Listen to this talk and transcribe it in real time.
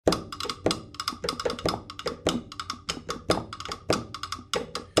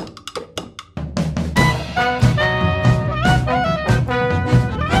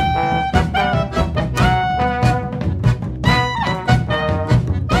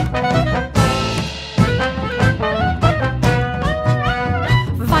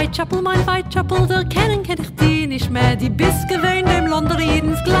Whitechapel, mein Whitechapel, der kennen kenn ich die nicht mehr, die bist gewöhnt dem Londoner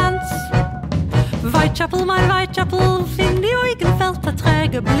Jedens Glanz. Whitechapel, mein Whitechapel, in die Augenfeld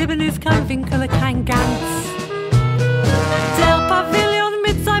träge, blieben ist kein Winkel, kein Ganz. Der Pavillon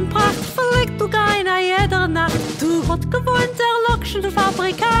mit seinem Pracht verlegt du keiner jeder Nacht, du hat gewohnt der lockende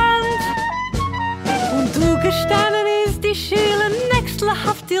Fabrikant. Und du gestanden ist die Schielen,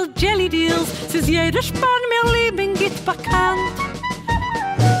 nächstlehaft dir Jelly Deals, es ist jeder Spann mir Liebling geht bekannt.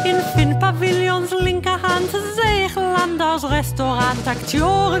 In 5 Pavillons linker Hand seh ich Landers Restaurant,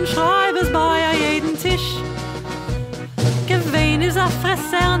 Akteuren schreiben es bei jedem Tisch. Gewein ist a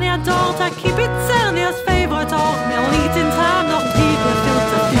Fresser, ja dort a Kibitzer, ja das Favorite auch, mir liegt in Tam noch die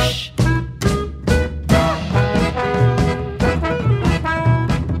gefüllte Fisch.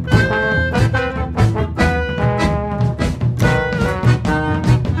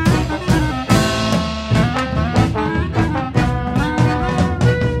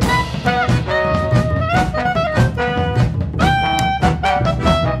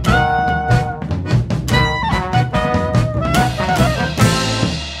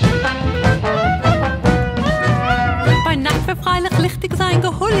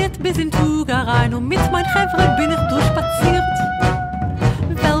 Bis in Tuga rein und mit mein Chevre bin ich durchspaziert.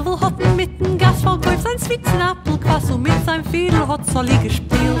 Velvel hat mit dem Gasverkäuf sein Switzenapfelquass und mit seinem Fiedel hat Solli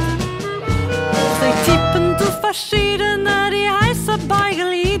gespielt. Sie tippen durch verschiedene, die heiße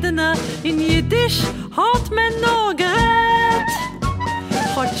Beigeliedene, in Jiddisch hat man noch gerät.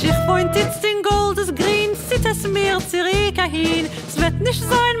 Gott, ich wohnt jetzt in Goldes Green, zieht es mir zurück hin, es wird nicht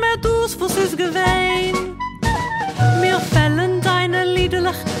sein mehr dus, was ist gewesen. Wir fällen deine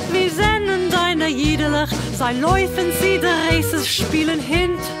Liederlich, wir senden deine Jiederlich, sei läufen sie der Races spielen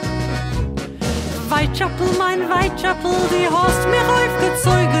hint. Whitechapel, mein Whitechapel, die hast mir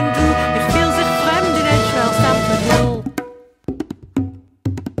aufgezogen, du, ich fühl sich fremd in den Schwerst Hill.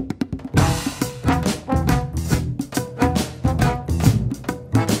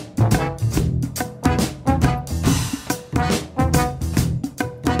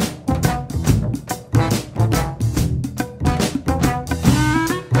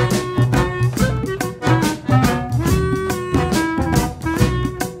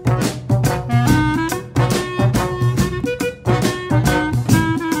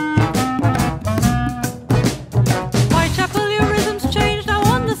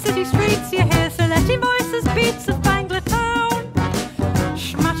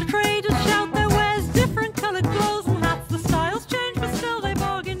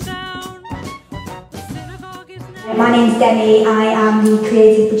 My name's Demi, I am the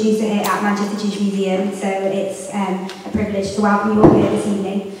creative producer here at Manchester Jewish Museum, so it's a privilege to welcome you all here this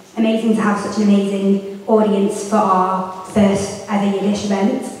evening. Amazing to have such an amazing audience for our first ever Yiddish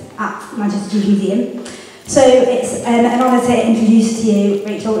event at Manchester Jewish Museum. So it's an honour to introduce to you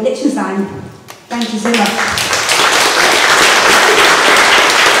Rachel Lichtenstein. Thank you so much.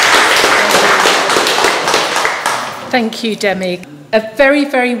 Thank you, Demi. A very,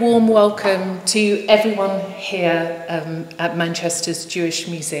 very warm welcome to everyone here at Manchester's Jewish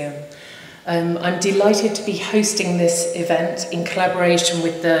Museum. I'm delighted to be hosting this event in collaboration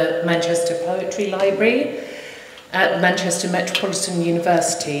with the Manchester Poetry Library at Manchester Metropolitan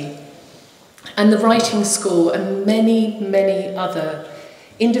University and the Writing School and many, many other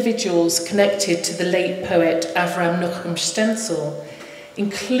individuals connected to the late poet Avram Nachum Stencl,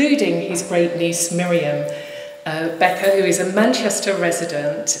 including his great niece Miriam, Becca, who is a Manchester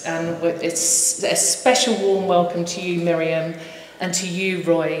resident, and it's a special warm welcome to you, Miriam, and to you,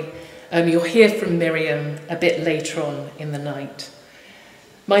 Roy. You'll hear from Miriam a bit later on in the night.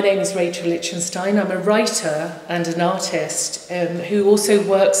 My name is Rachel Lichtenstein. I'm a writer and an artist who also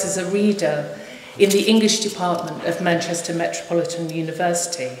works as a reader in the English department of Manchester Metropolitan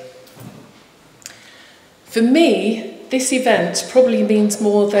University. For me, this event probably means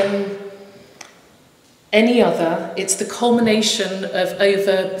more than any other. It's the culmination of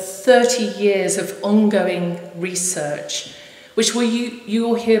over 30 years of ongoing research, which you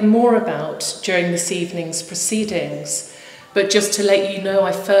will hear more about during this evening's proceedings. But just to let you know,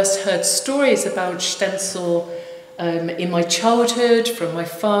 I first heard stories about Stencl in my childhood from my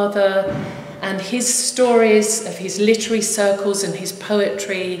father, and his stories of his literary circles and his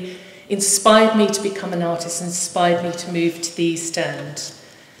poetry inspired me to become an artist, inspired me to move to the East End.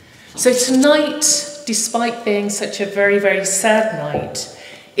 So tonight, despite being such a very, very sad night,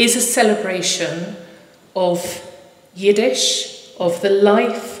 is a celebration of Yiddish, of the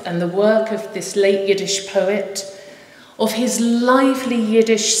life and the work of this late Yiddish poet, of his lively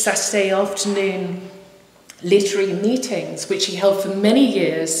Yiddish Saturday afternoon literary meetings, which he held for many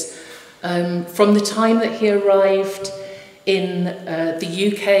years, from the time that he arrived in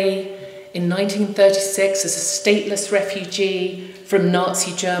the UK in 1936 as a stateless refugee from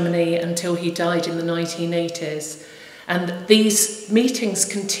Nazi Germany until he died in the 1980s. And these meetings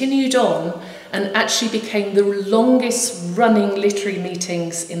continued on and actually became the longest running literary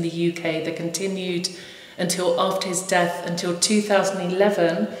meetings in the UK. They continued until after his death, until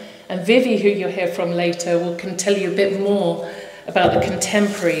 2011. And Vivi, who you'll hear from later, can tell you a bit more about the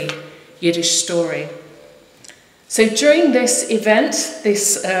contemporary Yiddish story. So during this event,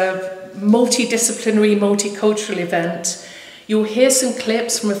 this multidisciplinary, multicultural event, you'll hear some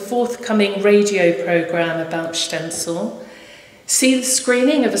clips from a forthcoming radio programme about Stencl, see the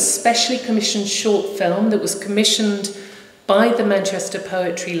screening of a specially commissioned short film that was commissioned by the Manchester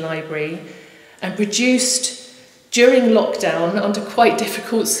Poetry Library and produced during lockdown under quite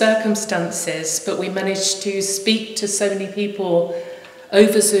difficult circumstances, but we managed to speak to so many people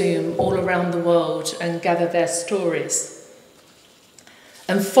over Zoom all around the world and gather their stories.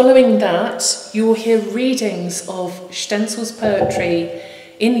 And following that, you will hear readings of Stencl's poetry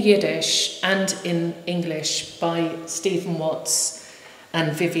in Yiddish and in English by Stephen Watts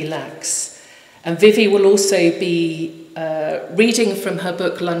and Vivi Lax. And Vivi will also be reading from her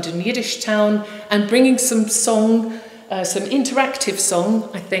book London Yiddish Town and bringing some song, some interactive song,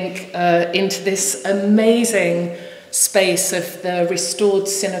 I think, into this amazing space of the restored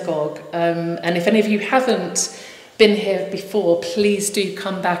synagogue. And if any of you haven't been here before, please do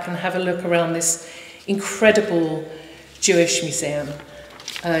come back and have a look around this incredible Jewish museum.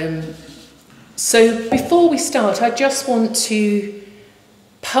 So before we start, I just want to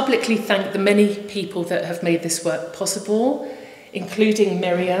publicly thank the many people that have made this work possible, including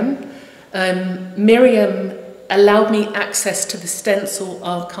Miriam. Miriam allowed me access to the Stencl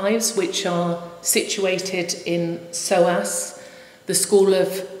archives, which are situated in SOAS, the School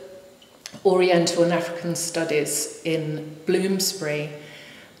of Oriental and African Studies in Bloomsbury.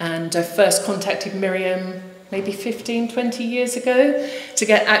 And I first contacted Miriam maybe 15, 20 years ago to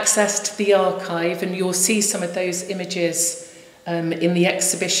get access to the archive, and you'll see some of those images in the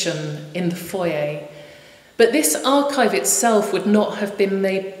exhibition in the foyer. But this archive itself would not have been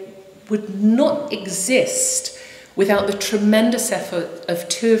made, would not exist without the tremendous effort of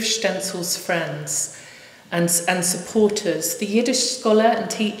two of Stencl's friends and supporters, the Yiddish scholar and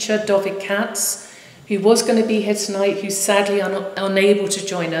teacher Dovid Katz, who was going to be here tonight, who's sadly unable to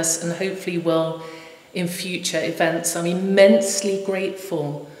join us and hopefully will in future events. I'm immensely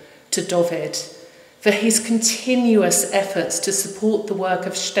grateful to Dovid for his continuous efforts to support the work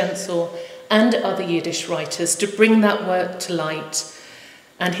of Stencl and other Yiddish writers to bring that work to light,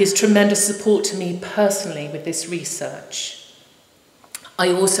 and his tremendous support to me personally with this research. I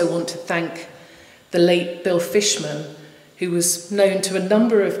also want to thank the late Bill Fishman, who was known to a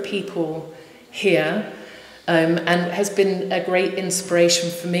number of people here and has been a great inspiration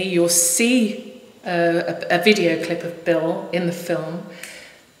for me. You'll see a video clip of Bill in the film.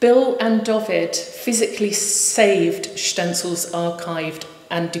 Bill and Dovid physically saved Stencl's archive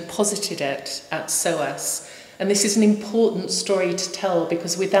and deposited it at SOAS. And this is an important story to tell,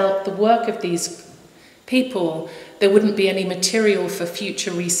 because without the work of these people, there wouldn't be any material for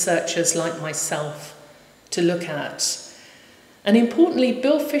future researchers like myself to look at. And importantly,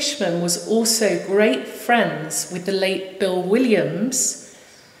 Bill Fishman was also great friends with the late Bill Williams,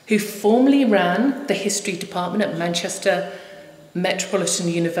 who formerly ran the history department at Manchester Metropolitan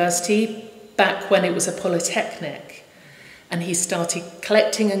University back when it was a polytechnic. And he started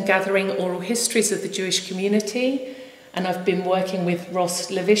collecting and gathering oral histories of the Jewish community. And I've been working with Ross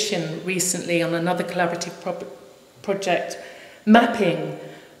Levishin recently on another collaborative project mapping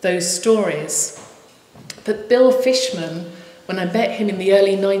those stories. But Bill Fishman, when I met him in the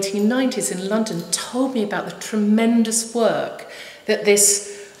early 1990s in London, told me about the tremendous work that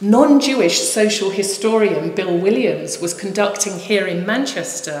this non-Jewish social historian, Bill Williams, was conducting here in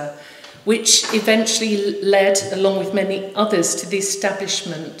Manchester, which eventually led, along with many others, to the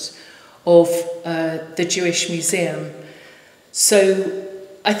establishment of the Jewish Museum. So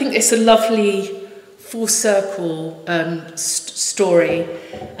I think it's a lovely full circle story,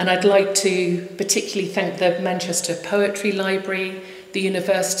 and I'd like to particularly thank the Manchester Poetry Library, the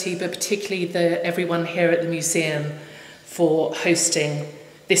university, but particularly everyone here at the museum for hosting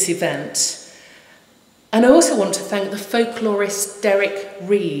this event. And I also want to thank the folklorist Derek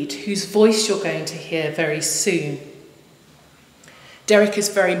Reed, whose voice you're going to hear very soon. Derek is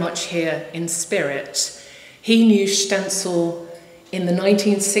very much here in spirit. He knew Stencl in the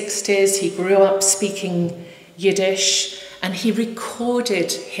 1960s. He grew up speaking Yiddish, and he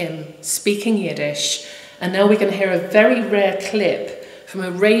recorded him speaking Yiddish. And now we're going to hear a very rare clip from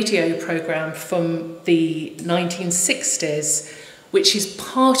a radio programme from the 1960s, which is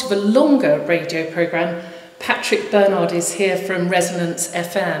part of a longer radio programme. Patrick Bernard is here from Resonance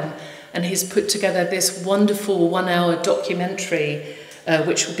FM, and he's put together this wonderful 1-hour documentary,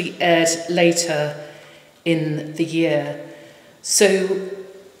 which will be aired later in the year. So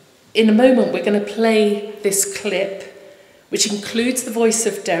in a moment, we're going to play this clip, which includes the voice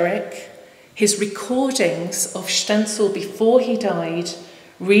of Derek, his recordings of Stencl before he died,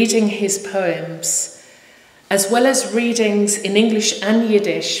 reading his poems, as well as readings in English and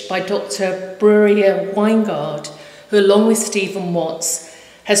Yiddish by Dr. Bruria Weingard, who, along with Stephen Watts,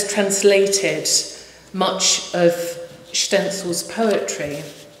 has translated much of Stencl's poetry.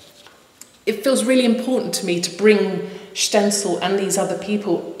 It feels really important to me to bring Stencl and these other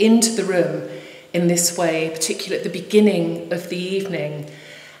people into the room in this way, particularly at the beginning of the evening.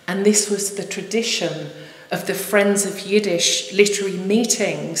 And this was the tradition of the Friends of Yiddish literary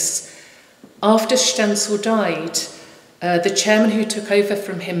meetings. After Stencl died, the chairman who took over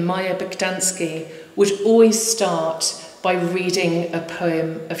from him, Maya Bogdansky, would always start by reading a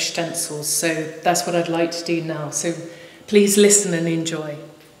poem of Stencl's. So that's what I'd like to do now. So please listen and enjoy.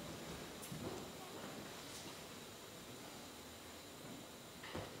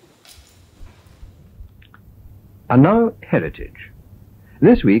 And now, heritage.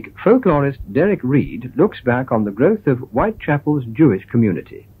 This week, folklorist Derek Reed looks back on the growth of Whitechapel's Jewish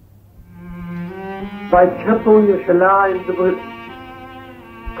community. Whitechapel, Yerushalayim, the Brit,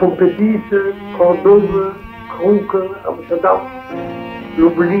 Pompedise, Cordova, Kronke, Amsterdam,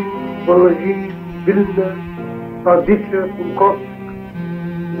 Lublin, Bologna, Wilna, Barditje, Kurkowsk,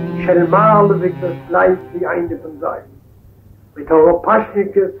 Schelmarlewig, das Leid wie eine von sein. Mit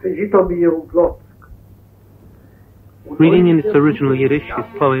Europaschnike, Zijitomir und Lotsk. Reading in its original Yiddish his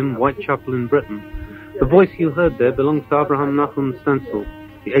poem Whitechapel in Britain, the voice you heard there belongs to Avram Nachum Stencl,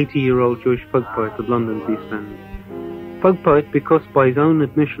 the 80-year-old Jewish folk poet of London's East End. Folk poet because, by his own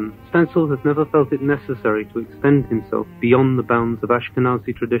admission, Stencl has never felt it necessary to extend himself beyond the bounds of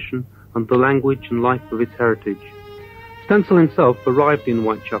Ashkenazi tradition and the language and life of its heritage. Stencl himself arrived in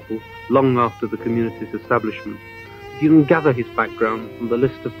Whitechapel long after the community's establishment. You can gather his background from the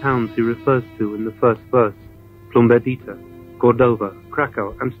list of towns he refers to in the first verse: Plumbedita, Cordova,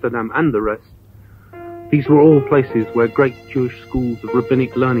 Krakow, Amsterdam, and the rest. These were all places where great Jewish schools of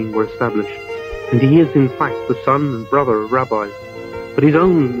rabbinic learning were established, and he is in fact the son and brother of rabbis, but his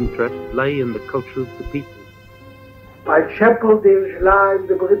own interest lay in the culture of the people. Whitechapel, Yerushalayim,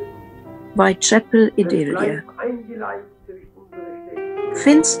 the Brit, Whitechapel Idylle.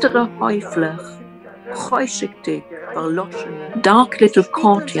 Finstere Häufler, geustigte, verloschene, dark little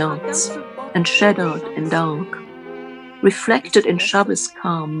courtyards, and shadowed and dark, reflected in Shabbos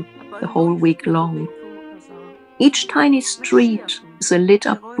calm the whole week long. Each tiny street is a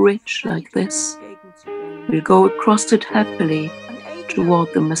lit-up bridge like this. We'll go across it happily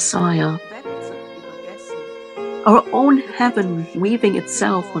toward the Messiah. Our own heaven weaving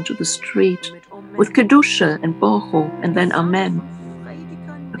itself onto the street, with Kedusha and Bocho and then Amen,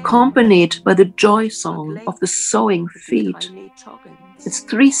 accompanied by the joy song of the sewing feet, its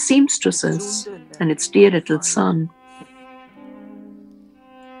 3 seamstresses and its dear little son.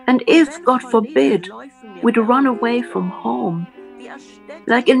 And if, God forbid, we'd run away from home,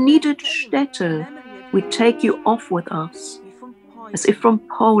 like a needed shtetl, we'd take you off with us, as if from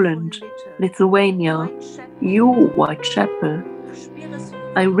Poland, Lithuania, you, Whitechapel.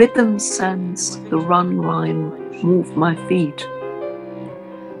 I rhythm sense the run rhyme move my feet.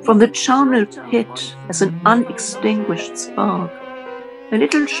 From the charnel pit as an unextinguished spark, a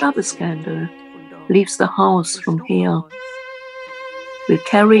little Shabbos candle leaves the house from here. We'll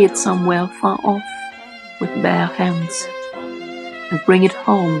carry it somewhere far off with bare hands and bring it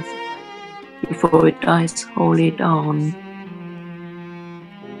home before it dies wholly down.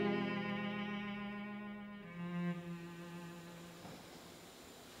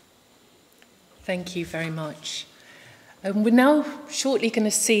 Thank you very much. We're now shortly going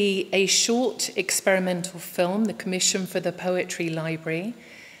to see a short experimental film, The Commission for the Poetry Library,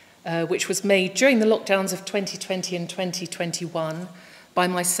 which was made during the lockdowns of 2020 and 2021 by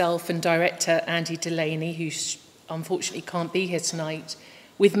myself and director Andy Delaney, who unfortunately can't be here tonight,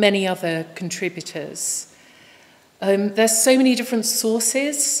 with many other contributors. There's so many different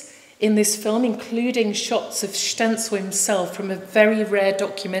sources in this film, including shots of Stencl himself from a very rare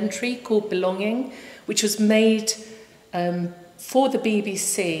documentary called Belonging, which was made for the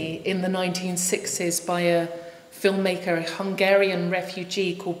BBC in the 1960s by a filmmaker, a Hungarian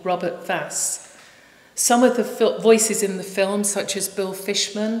refugee called Robert Vass. Some of the voices in the film, such as Bill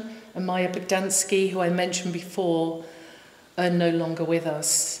Fishman and Maya Bogdansky, who I mentioned before, are no longer with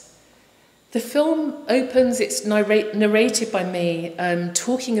us. The film opens, it's narrated by me,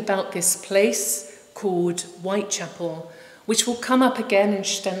 talking about this place called Whitechapel, which will come up again in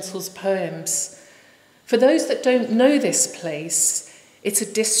Stencl's poems. For those that don't know this place, it's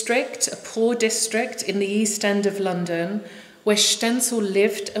a district, a poor district in the East End of London, where Stencl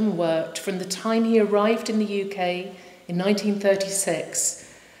lived and worked from the time he arrived in the UK in 1936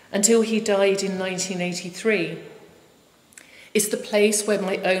 until he died in 1983. It's the place where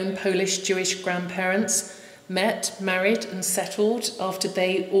my own Polish Jewish grandparents met, married and settled after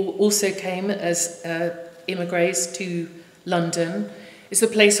they also came as immigrants to London. It's the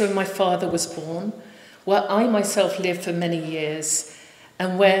place where my father was born, where I myself lived for many years,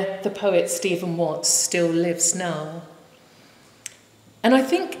 and where the poet Stephen Watts still lives now. And I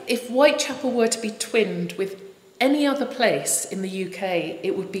think if Whitechapel were to be twinned with any other place in the UK,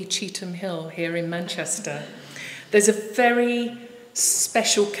 it would be Cheetham Hill here in Manchester. There's a very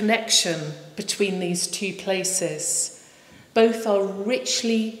special connection between these two places. Both are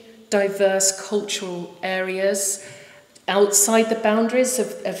richly diverse cultural areas outside the boundaries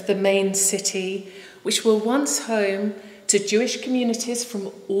of the main city, which were once home to Jewish communities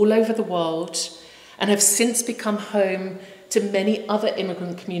from all over the world and have since become home to many other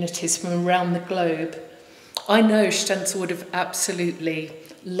immigrant communities from around the globe. I know Stencl would have absolutely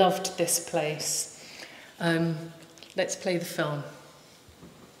loved this place. Let's play the film.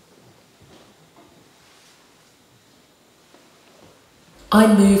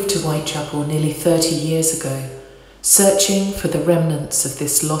 I moved to Whitechapel nearly 30 years ago, searching for the remnants of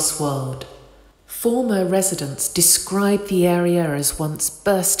this lost world. Former residents describe the area as once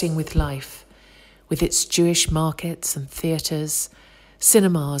bursting with life, with its Jewish markets and theatres,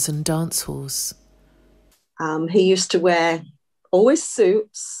 cinemas and dance halls. He used to wear always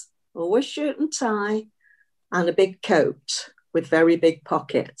suits, always shirt and tie, and a big coat with very big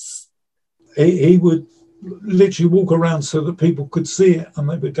pockets. He would literally walk around so that people could see it, and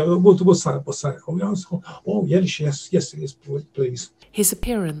they would go, what's that? What's that? Oh, yes, it is, please. His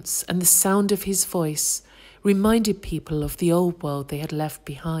appearance and the sound of his voice reminded people of the old world they had left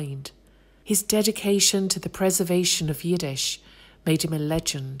behind. His dedication to the preservation of Yiddish made him a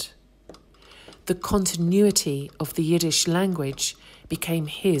legend. The continuity of the Yiddish language became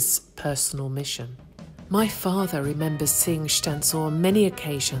his personal mission. My father remembers seeing Stencl on many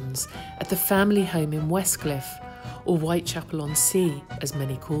occasions at the family home in Westcliff, or Whitechapel-on-Sea, as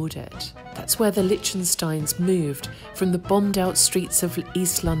many called it. That's where the Lichtensteins moved from the bombed-out streets of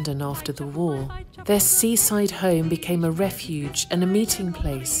East London after the war. Their seaside home became a refuge and a meeting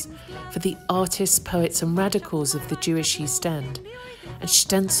place for the artists, poets and radicals of the Jewish East End, and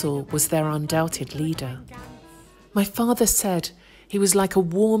Stencl was their undoubted leader. My father said he was like a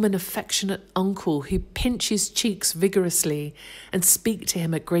warm and affectionate uncle who pinched his cheeks vigorously and speak to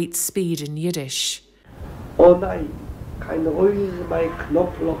him at great speed in Yiddish. Oh nein, kein Reuse, mein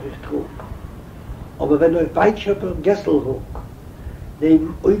Knopfloch ist trug. Aber wenn auf Whitechapel Gessel hoch,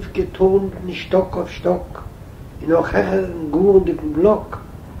 neben aufgetonten Stock auf Stock, in auch hecheren, gurenden Block,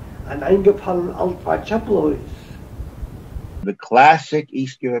 ein eingefallen alt Whitechapel-Haus. The classic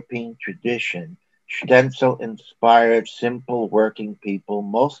East European tradition, Stencl inspired simple working people,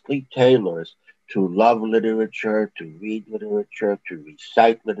 mostly tailors, to love literature, to read literature, to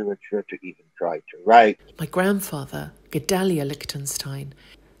recite literature, to even try to write. My grandfather, Gedalia Lichtenstein,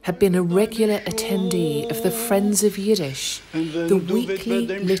 had been a regular attendee of the Friends of Yiddish, the weekly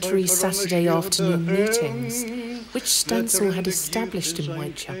literary Saturday afternoon meetings, which Stencl had established in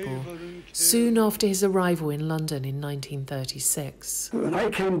Whitechapel soon after his arrival in London in 1936. When I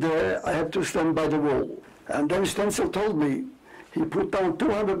came there, I had to stand by the wall. And then Stencl told me he put down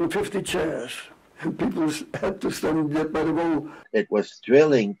 250 chairs. And people had to stand by the wall. It was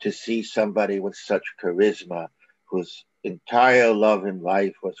thrilling to see somebody with such charisma, whose entire love in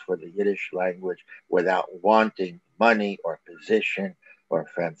life was for the Yiddish language, without wanting money or position or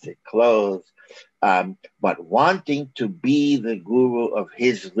fancy clothes, but wanting to be the guru of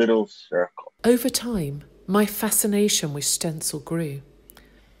his little circle. Over time, my fascination with Stencl grew.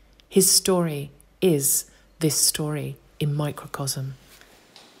 His story is this story in microcosm.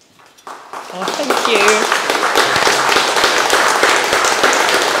 Oh, thank you.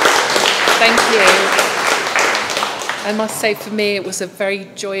 Thank you. I must say, for me, it was a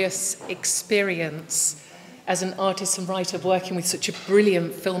very joyous experience as an artist and writer working with such a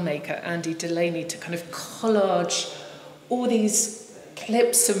brilliant filmmaker, Andy Delaney, to kind of collage all these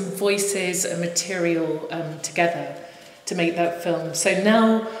clips and voices and material together to make that film. So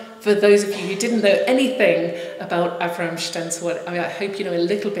now, for those of you who didn't know anything about Avram Stencl, I hope you know a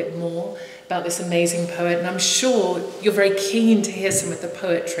little bit more. about this amazing poet, and I'm sure you're very keen to hear some of the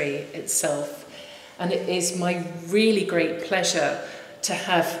poetry itself. And it is my really great pleasure to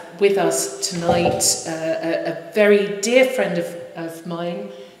have with us tonight a very dear friend of mine,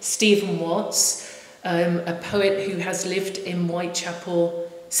 Stephen Watts, a poet who has lived in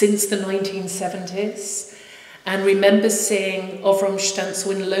Whitechapel since the 1970s and remembers seeing Avram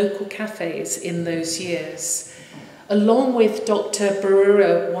Stencl in local cafes in those years. Along with Dr.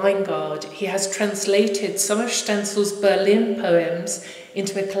 Berura Weingard, he has translated some of Stencl's Berlin poems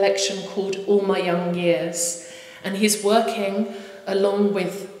into a collection called All My Young Years, and he's working along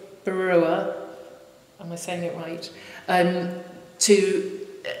with Berura, am I saying it right, to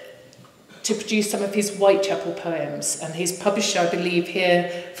produce some of his Whitechapel poems. And his publisher, I believe, here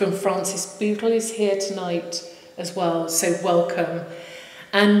from Francis Boodle is here tonight as well, so welcome.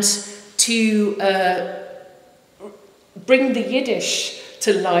 And to bring the Yiddish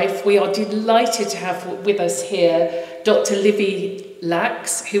to life, we are delighted to have with us here Dr. Livy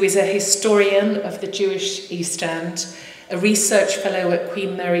Lax, who is a historian of the Jewish East End, a research fellow at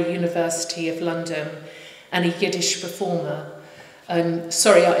Queen Mary University of London, and a Yiddish performer.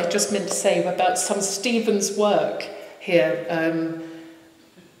 Sorry, I just meant to say about some Stephen's work here.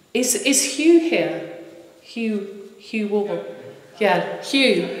 Is Hugh here? Hugh Wall? Yeah,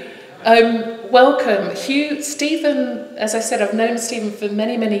 Hugh. Welcome. Hugh, Stephen, as I said, I've known Stephen for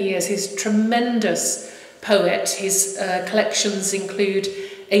many, many years. He's a tremendous poet. His collections include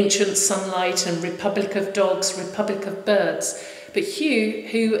Ancient Sunlight and Republic of Dogs, Republic of Birds. But Hugh,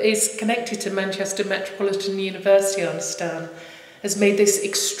 who is connected to Manchester Metropolitan University, I understand, has made this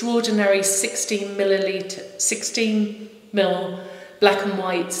extraordinary 16 mil black and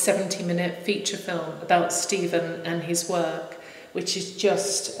white 70-minute feature film about Stephen and his work, which is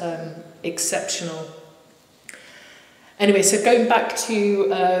just exceptional. Anyway, so going back to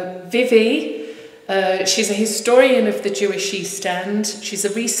Vivi, she's a historian of the Jewish East End. She's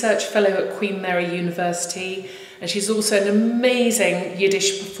a research fellow at Queen Mary University, and she's also an amazing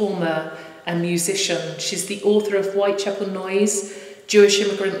Yiddish performer and musician. She's the author of Whitechapel Noise, Jewish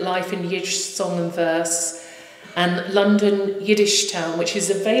Immigrant Life in Yiddish Song and Verse, and London Yiddish Town, which is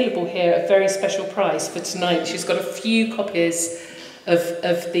available here at a very special price for tonight. She's got a few copies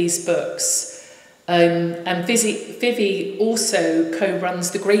of these books. And Vivi also co-runs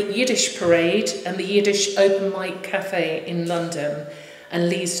the Great Yiddish Parade and the Yiddish Open Mic Cafe in London, and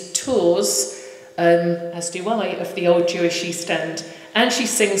leads tours, as do I, of the old Jewish East End. And she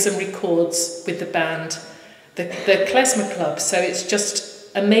sings and records with the band, the Klezmer Club. So it's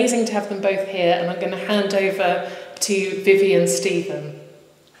just amazing to have them both here, and I'm going to hand over to Vivi and Stephen.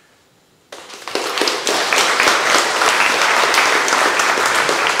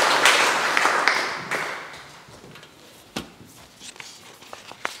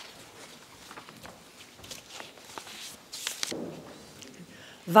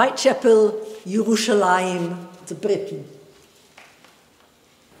 Whitechapel, Jerusalem, the Britain.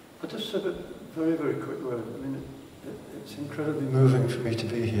 I'll just say a very, very quick word. I mean, it's incredibly moving for me to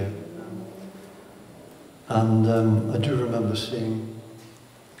be here. And I do remember seeing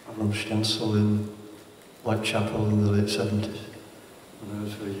Avram Stencl in Whitechapel in the late 70s, when I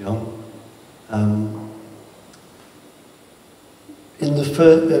was very young.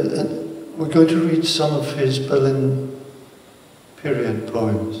 We're going to read some of his Berlin period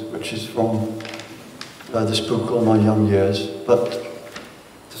poems, which is from this book, All My Young Years. But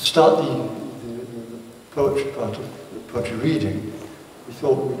to start the poetry part of the poetry reading, we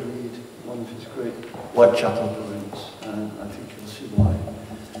thought we'd read one of his great Whitechapel poems, and I think you'll see why.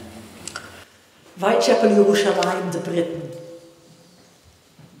 Whitechapel, Jerusalem, the Britain.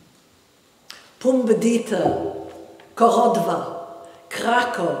 Pumbedita, Korodva,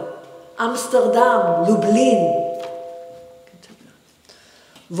 Krakow, Amsterdam, Lublin,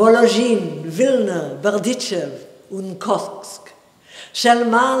 Wolozhin, Vilna, Berditchev und Kosk. Shall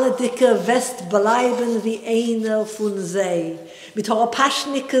male dicke West bleiben wie einer von See, mit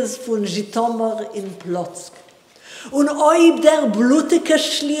Horopaschnikes von Jitomer in Plotzk. Und ob der blutige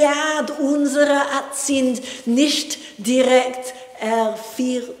Schliad unserer Azint nicht direkt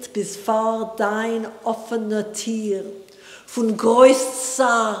erführt bis vor dein offener Tier, von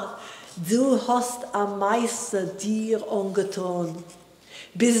Größzar, du hast am meisten dir angetan.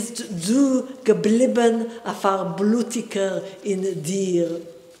 Bist du geblieben a verblutiger in dir.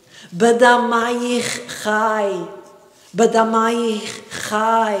 Bedamai chai,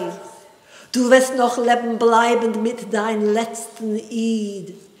 du wirst noch leben bleibend mit dein letzten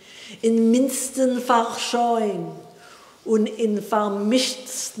Eid, in minsten Verschäum und in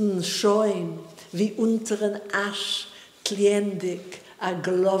vermischtsten Scheum, wie unteren Asch, kliendig, a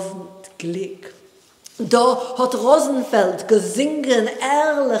glovend Glück. Da hat Rosenfeld gesungen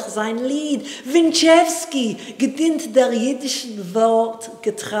ehrlich sein Lied. Winchewski gedient der jiddischen Wort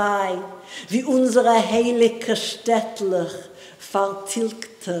getrei, wie unsere heilige Städtlich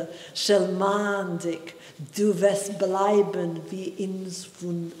vertilgte schelmandig. Du wirst bleiben, wie ins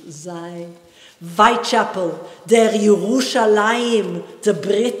Wund sei. Whitechapel, der Jerusalem der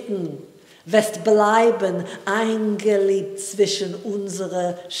Briten, wirst bleiben eingeliebt zwischen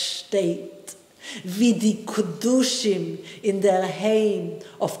unsere Städte. Wie die Kudushim in der Heim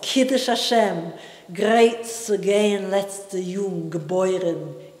auf Kiddush Hashem, great zu gehen letzte Jung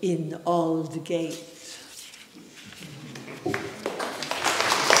geboren in Old Gate.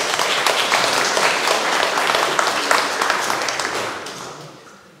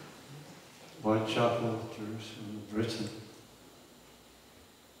 Whitechapel, Jerusalem, Britain.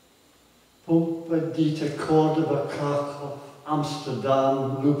 Pompe, Dieter, Córdoba, Krakow,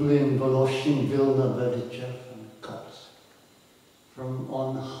 Amsterdam, Lublin, Voloshin, Vilna, Berdichev, and Kots. From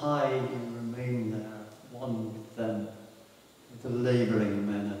on high you remain there, one with them, with the labouring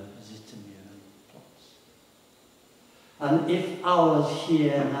men of Zitomir and Plots. And if ours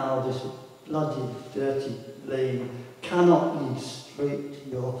here now, this bloody, dirty lane, cannot lead straight to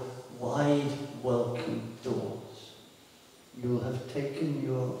your wide welcome doors, you will have taken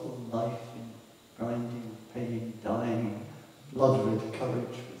your own life in grinding, pain, dying, blood-red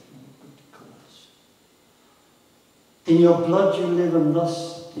courage with no good cause. In your blood you live, and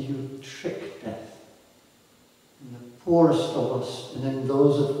thus do you trick death. In the poorest of us, and in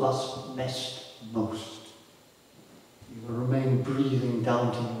those of us messed most, you will remain breathing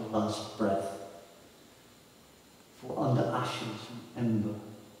down to your last breath. For under ashes and ember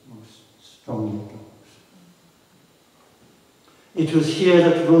most strongly glows. It was here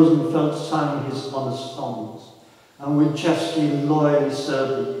that Rosenfeld sang his honest songs, and Winchewski loyally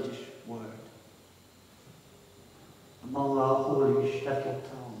served the Yiddish word. Among our holy shtetl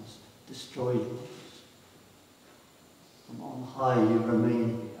towns, destroyed ones, from on high you remain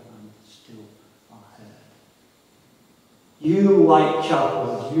here and still are heard. You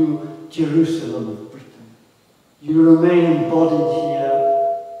Whitechapel, you Jerusalem of Britain, you remain embodied here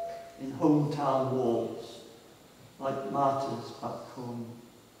in hometown walls, like martyrs back home,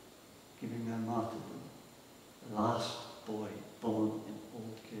 giving their martyrdom. The last boy born in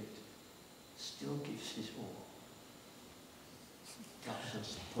Aldgate still gives his all.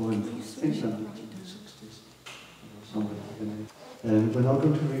 That's a poem from the 1960s. We're now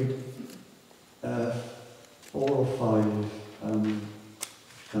going to read 4 or 5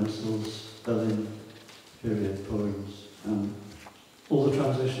 Stencl's Berlin period poems. All the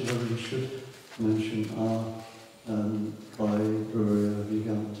translations I really should mention are by Gloria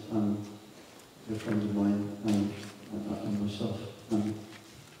Wiegand and a friend of mine and myself.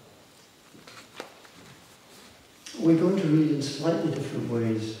 We're going to read in slightly different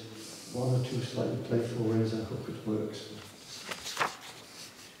ways, 1 or 2 slightly playful ways. I hope it works.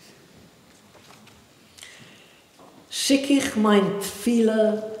 Schick ich mein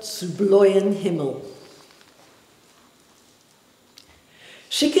Tfile zu blauen Himmel.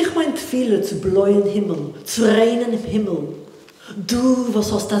 Schick ich mein Tfile zu blauen Himmel, zu reinen im Himmel. Du,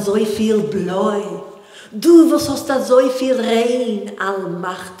 was hast da so viel Bläu, du, was hast da so viel Rein,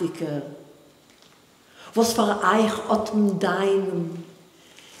 Allmächtiger. Was für euch Atem deinem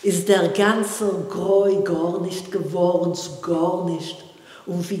ist der ganze Gräu gar nicht geworden zu gar nicht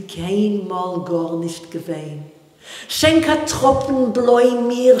und wie kein Mal gar nicht gewesen. Schenk a Tropfen Bläu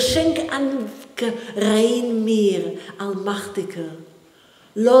mir, schenk an Rein mir, Allmächtiger.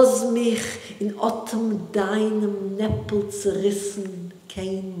 Lass mich in Atem deinem Neppel zerrissen,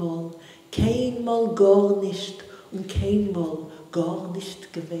 keinmal gar nicht und keinmal gar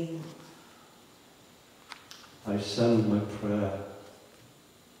nicht gewesen. I send my prayer.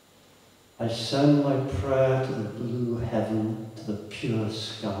 I send my prayer to the blue heaven, to the pure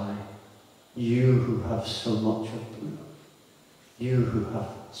sky. You who have so much of blue, you who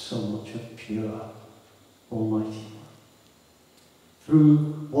have so much of pure, Almighty One. Through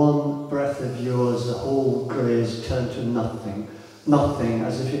one breath of yours, the whole grey is turned to nothing, nothing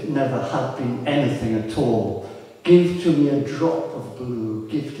as if it never had been anything at all. Give to me a drop of blue,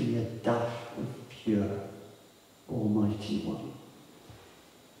 give to me a dash of pure, Almighty One.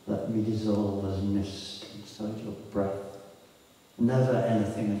 Let me dissolve as mist inside your breath, never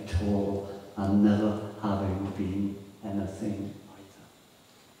anything at all, and never having been anything either.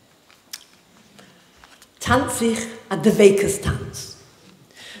 Tanz ich a de Weikestanz.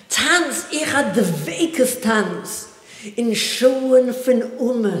 Tanz ich a de Weikestanz. In Schuhen von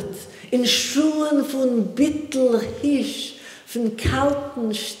Ummet, in Schuhen von Bittelhisch, von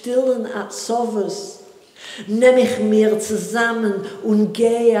kalten, stillen Azovas, nehm ich mir zusammen und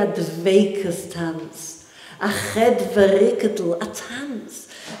gehe den Weikestanz. A ched verricketel, a Tanz,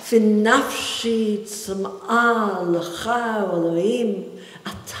 von Nafshi zum Al, Chau, Elohim,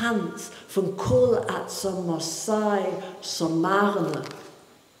 a Tanz, von Kol zum Mosai, zum Marne.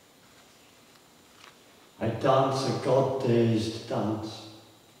 I dance a God-dazed dance.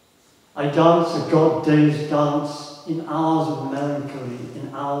 I dance a God-dazed dance in hours of melancholy, in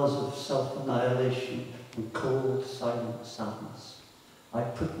hours of self-annihilation and cold, silent sadness. I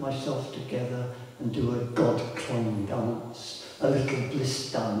put myself together and do a God-clung dance, a little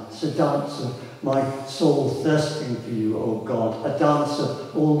bliss dance, a dance of my soul thirsting for you, O God, a dance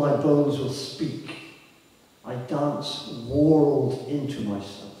of all my bones will speak. I dance whorled into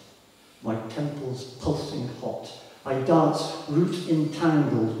myself, my temples pulsing hot. I dance root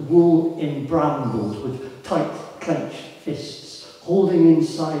entangled, wool in brambles, with tight clenched fists, holding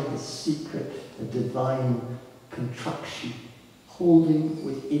inside the secret, a divine contraction, holding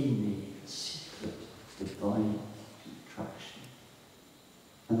within me a secret, divine contraction.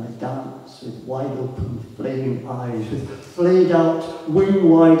 And I dance with wide open, flaming eyes, with flayed out,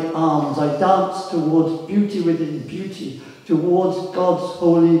 wing-wide arms. I dance towards beauty within beauty, towards God's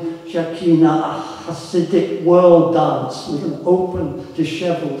holy Shekinah, a Hasidic world dance with an open,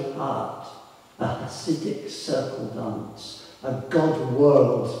 dishevelled heart, a Hasidic circle dance, a God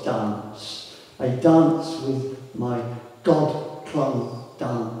world dance. I dance with my God-clung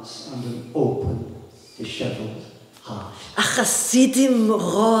dance and an open, dishevelled heart. A Chassidim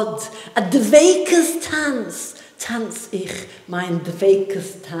Rod, a Dweikes Tanz, tanz ich mein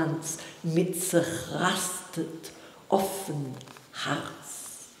Dweikes Tanz mit sich rastet, offen Herz.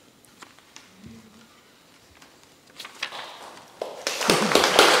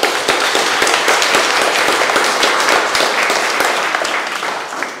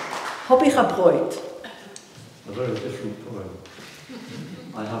 Hab ich ein Brot? A very different poem.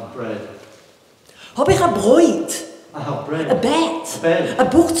 I have bread. Hab ich ein Brot? I have bread. Ein Bett? A bed. Ein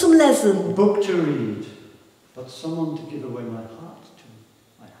Buch zum Lesen? A book to read. But someone to give away my heart to.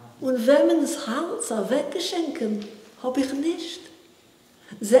 I have. Und wenn man das Herz weggeschenken, hab ich nicht.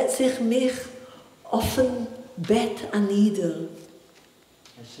 Setz ich mich auf ein Bett nieder.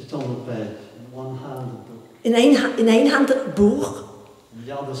 I sit on the bed, in one hand a book. In ein Hand ein Buch. And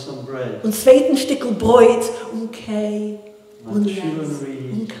the other some bread. Und zweiten Stück Brot und Kei und chew and Les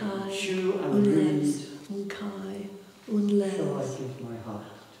read. und Kai Chew and und read. Les und Kai und Les. Shall I give my heart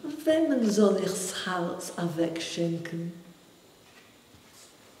to? Wem soll ich das Herz wegschenken?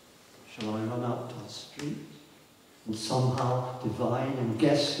 Shall I run out to the street and somehow divine and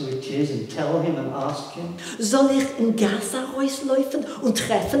guess who it is and tell him and ask him? Soll ich in Gaza rausläufen und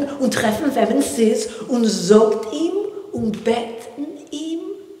treffen, wem es ist und sagt ihm und beten ihm?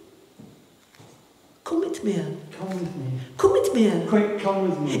 Komm mit mir. Come with me. Komm mit mir. Quick, come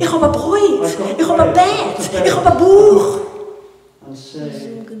with me. Ich habe ein Brot. I've got Ich habe ein bread. Bett. Ich habe ein Buch. And say,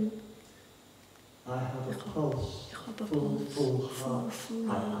 I have a pulse, full heart, I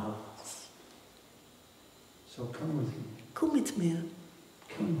have. So come with me. Komm mit mir.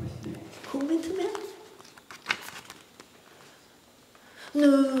 Come with me. Komm mit mir.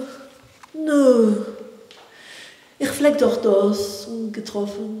 Nu. Ich pfleg doch das und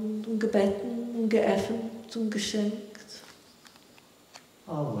getroffen und gebeten und geöffnet und geschenkt.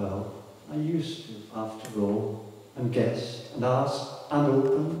 Oh well, I used to, after all, and guessed, and asked, and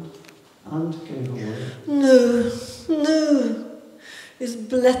opened, and gave away. Nu. Ist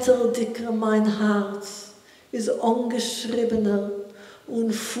blätterdicker mein Herz, ist ungeschriebener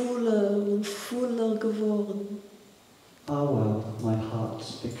und fuller geworden. Ah well, my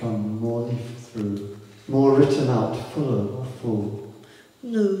heart's become more leafed through, more written out, fuller or full.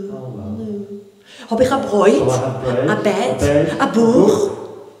 Nu. Oh well. Hab ich ein Brot, So I have bread, ein Bett, a bed, ein Buch.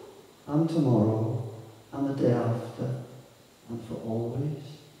 and tomorrow, and the day after, and for always,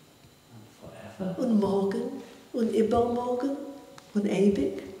 and forever. Und morgen und übermorgen und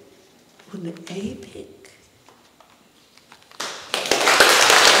ewig und ewig.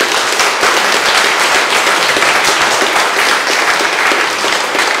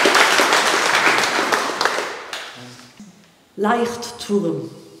 Leichtturm.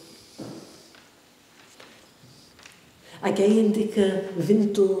 Ein gehendiger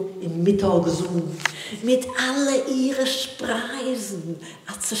Winter im Mittagsum, mit alle ihre Spreisen,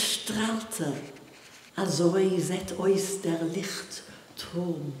 a zerstrahlte. Also seht euch der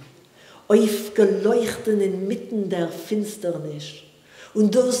Lichtturm, aufgeleuchtet inmitten der Finsternis.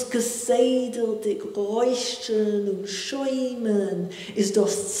 Und das gesederte Räuschen und Schäumen ist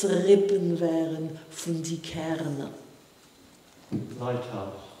das Zerrippen werden von die Kerne.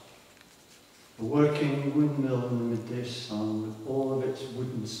 lighthouse. A working windmill in the midday sun with all of its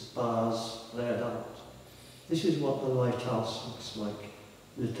wooden spars flared out. This is what the lighthouse looks like,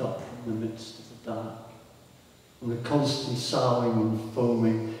 lit up in the midst of the dark. And the constant soughing and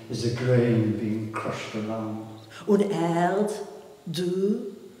foaming is the grain being crushed around. Und Erd,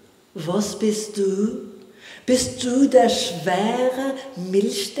 du, was bist du? Bist du der schwere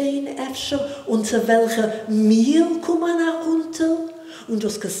Milchsteinäpfel, unter welcher Mehl kommen herunter? Und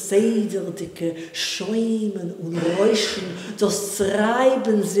das gesederdicke Schäumen und Räuschen, das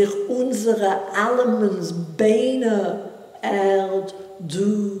treiben sich unsere Almens Beine, Erd,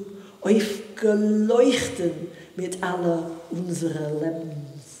 du, aufgeleuchtet mit aller unserer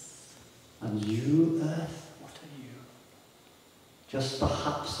Lebens. And you, earth, what are you? Just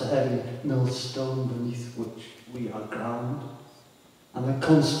perhaps the heavy millstone beneath which we are ground, and the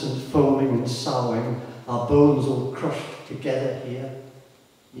constant foaming and soughing, our bones all crushed together here.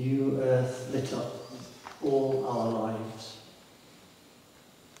 You, earth, lit up all our lives.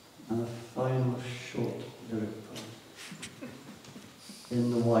 And a final short lyric poem.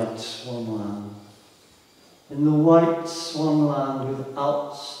 In the white swan land. In the white swan land with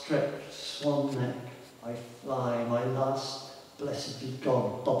outstretched swan neck, I fly, my last blessed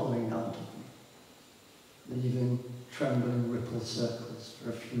God bubbling out of me, leaving trembling ripple circles for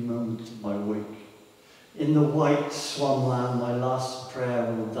a few moments of my wake. In the white swan land, my last prayer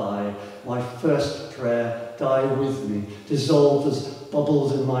will die, my first prayer die with me, dissolved as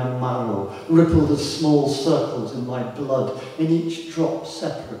bubbles in my marrow, rippled as small circles in my blood, in each drop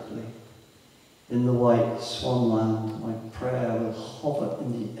separately. In the white swan land, my prayer will hover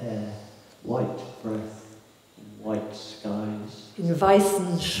in the air, white breath in white skies. In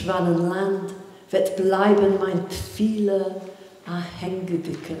weißen Schwannenland wird bleiben mein viele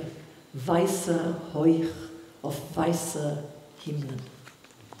Hängedicke, weißer Heuch auf weißer Himmeln.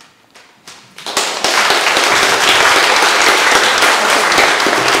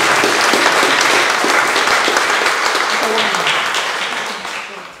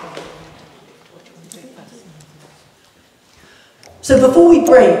 So before we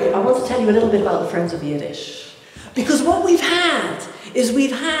break, I want to tell you a little bit about the Friends of Yiddish. Because what we've had is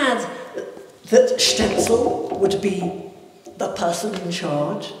that Stencl would be the person in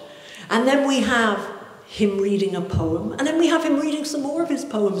charge, and then we have him reading a poem, and then we have him reading some more of his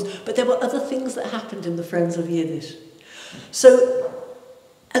poems, but there were other things that happened in the Friends of Yiddish. So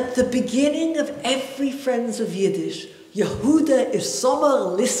at the beginning of every Friends of Yiddish, Yehuda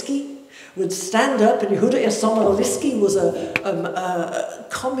Isomer Liski would stand up, and Yehuda Isomer Liski was a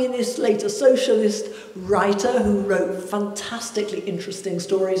communist, later socialist writer who wrote fantastically interesting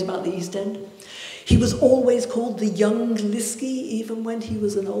stories about the East End. He was always called the young Liski, even when he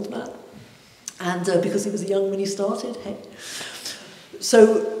was an old man, and because he was young when he started. Hey.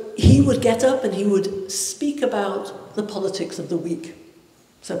 So he would get up and he would speak about the politics of the week.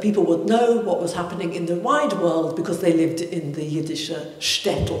 So people would know what was happening in the wide world because they lived in the Yiddish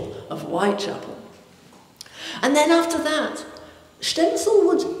shtetl of Whitechapel. And then after that, Stencl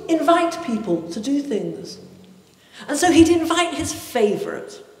would invite people to do things. And so he'd invite his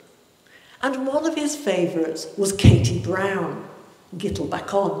favourite. And one of his favourites was Katie Brown, Gittel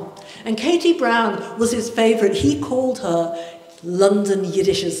back on. And Katie Brown was his favourite. He called her London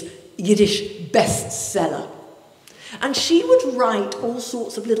Yiddish bestseller. And she would write all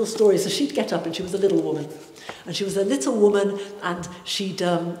sorts of little stories. So she'd get up, and she was a little woman. And she was a little woman, and she'd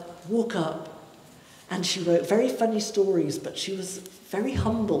walk up, and she wrote very funny stories, but she was very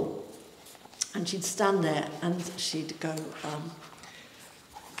humble. And she'd stand there, and she'd go,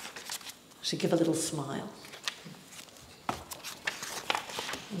 she'd give a little smile.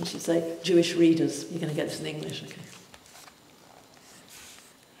 And she'd say, Jewish readers, you're going to get this in English, okay?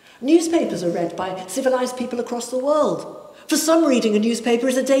 Newspapers are read by civilized people across the world. For some, reading a newspaper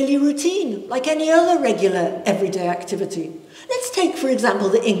is a daily routine, like any other regular, everyday activity. Let's take, for example,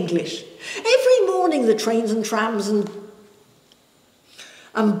 the English. Every morning the trains and trams and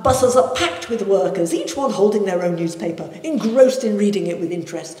buses are packed with workers, each one holding their own newspaper, engrossed in reading it with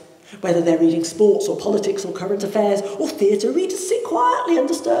interest. Whether they're reading sports or politics or current affairs or theatre, readers sit quietly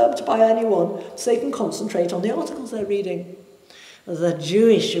undisturbed by anyone, so they can concentrate on the articles they're reading. The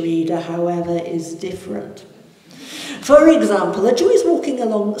Jewish reader, however, is different. For example, a Jew is walking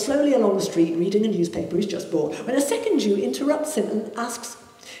slowly along the street reading a newspaper he's just bought, when a second Jew interrupts him and asks,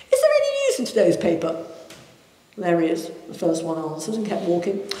 "Is there any news in today's paper?" "There is," the first one answered, and kept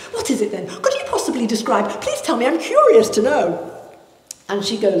walking. "What is it then? Could you possibly describe? Please tell me, I'm curious to know." And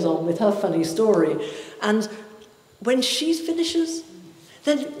she goes on with her funny story. And when she finishes,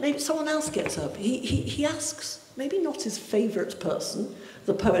 then maybe someone else gets up. He asks, maybe not his favourite person,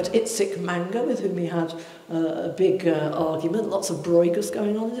 the poet Itzik Manga, with whom he had a big argument, lots of broigus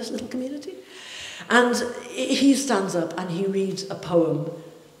going on in this little community. And he stands up and he reads a poem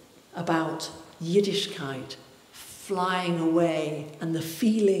about Yiddishkeit flying away and the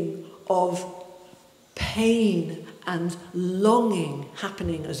feeling of pain and longing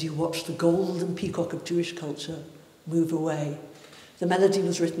happening as you watch the golden peacock of Jewish culture move away. The melody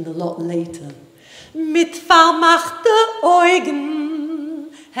was written a lot later. Mit vermachte Augen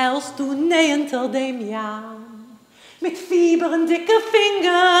hältst du näher dem Jan. Mit fieberen dicke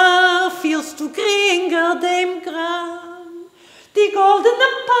Finger fühlst du geringer dem Gram. Die goldene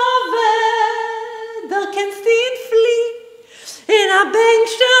Pave, da kennst du ihn flieh. In a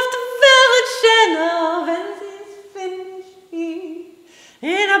Bänkschaft wird schöner, wenn sie es findet.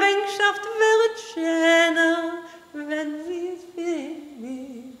 In a Bänkschaft wird schöner, wenn sie es findet.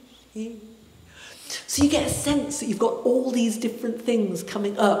 So you get a sense that you've got all these different things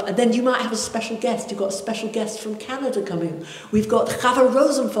coming up, and then you might have a special guest. You've got a special guest from Canada coming. We've got Chava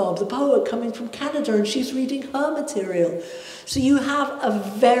Rosenfarb, the poet, coming from Canada, and she's reading her material. So you have a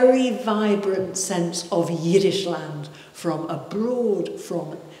very vibrant sense of Yiddish land from abroad,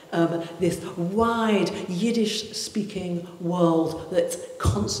 from this wide Yiddish-speaking world that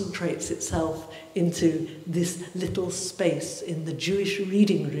concentrates itself into this little space in the Jewish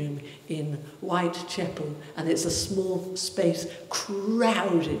reading room in Whitechapel. And it's a small space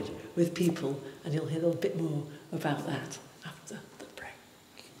crowded with people, and you'll hear a little bit more about that after the break.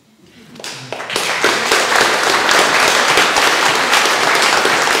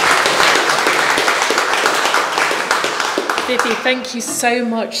 Vivi, thank you so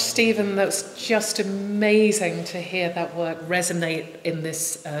much, Stephen. That was just amazing to hear that work resonate in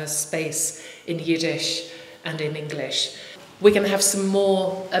this space in Yiddish and in English. We're going to have some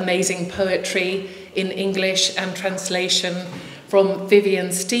more amazing poetry in English and translation from Vivi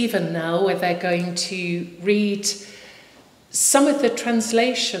and Stephen now, where they're going to read some of the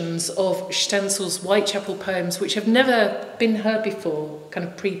translations of Stencl's Whitechapel poems, which have never been heard before, kind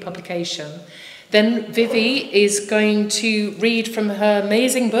of pre-publication. Then Vivi is going to read from her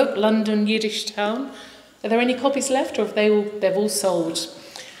amazing book, London Yiddish Town. Are there any copies left, or they've all sold?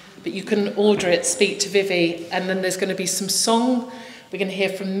 But you can order it, speak to Vivi, and then there's going to be some song. We're going to hear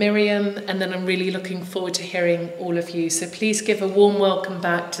from Miriam, and then I'm really looking forward to hearing all of you. So please give a warm welcome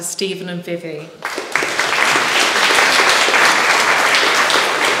back to Stephen and Vivi.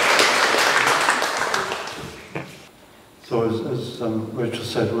 So as Rachel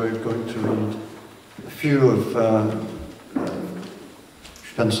said, we're going to read a few of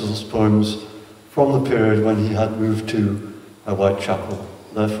Stencl's poems from the period when he had moved to Whitechapel,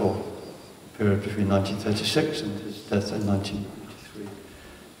 therefore the period between 1936 and his death in 1993.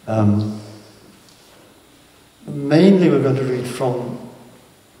 Mainly we're going to read from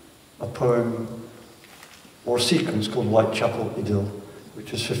a poem or sequence called Whitechapel Idyll,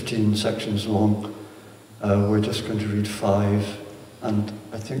 which is 15 sections long. We're just going to read 5, and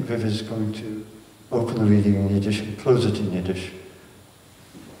I think Viv is going to open the reading in Yiddish and close it in Yiddish.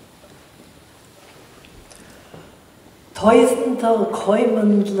 Tausender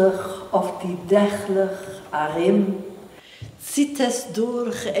käumendlich auf die Dächlich Arim, zieht es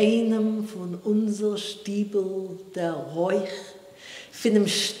durch einem von unser Stiebel der Räuch, von dem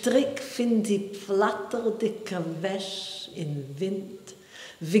Strick von die flatterdicke Wäsch in Wind,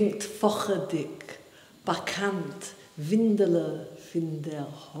 winkt fochedick, bekannt Windele von der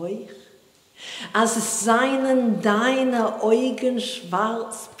Heuch. Als es seinen deine Augen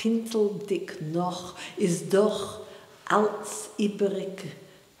schwarz pinteldick noch, ist doch als übrig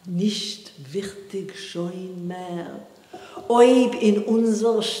nicht wichtig schon mehr. Ob in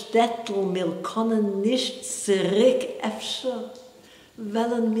unser Städtel wir können nicht zurück äfscher,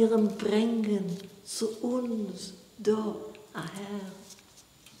 wollen wir ihn bringen zu uns da aher.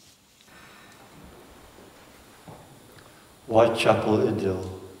 Whitechapel Idyll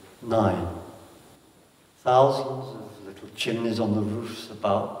 9. Thousands of little chimneys on the roofs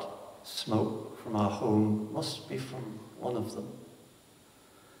about. Smoke from our home must be from one of them.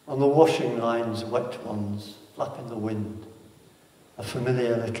 On the washing lines, wet ones flap in the wind. A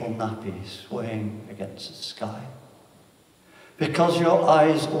familiar little nappy swaying against the sky. Because your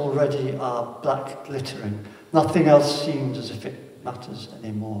eyes already are black glittering, nothing else seems as if it matters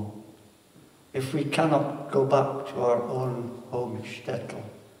anymore. If we cannot go back to our own home shtetl,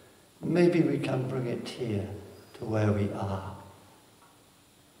 maybe we can bring it here to where we are.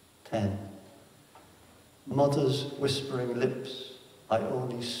 10. Mother's whispering lips I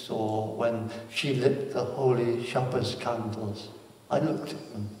only saw when she lit the holy Shabbos candles. I looked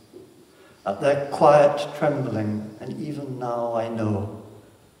at them. at their quiet trembling, and even now I know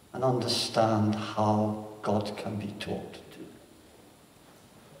and understand how God can be talked to.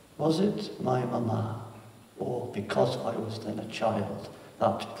 Was it my mama, or because I was then a child,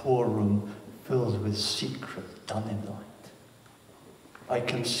 that poor room filled with secret done in light? I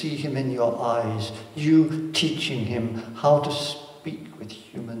can see him in your eyes, you teaching him how to speak with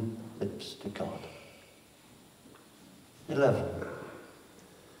human lips to God. 11.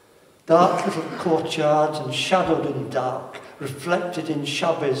 Dark little courtyards and shadowed in dark, reflected in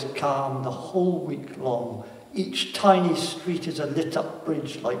Shabbos calm the whole week long. Each tiny street is a lit-up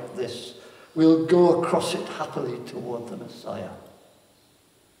bridge like this. We'll go across it happily toward the Messiah.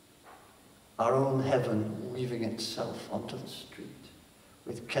 Our own heaven weaving itself onto the street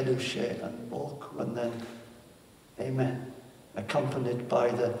with Kedushe and Bork, and then Amen, accompanied by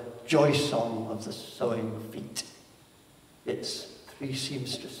the joy song of the sewing feet. It's 3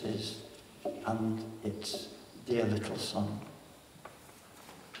 seamstresses and its dear little son.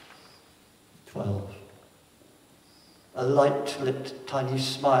 12. A light-lit tiny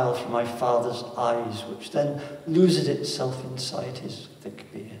smile from my father's eyes, which then loses itself inside his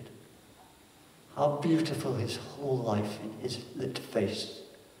thick beard. How beautiful his whole life in his lit face.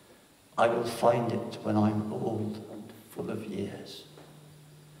 I will find it when I'm old and full of years.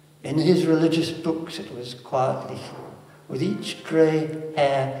 In his religious books it was quietly hidden, with each grey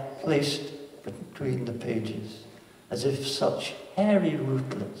hair placed between the pages, as if such hairy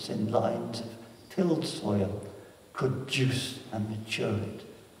rootlets in lines of tilled soil could juice and mature it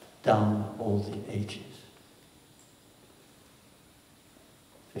down all the ages.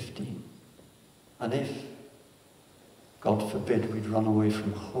 15. And if, God forbid, we'd run away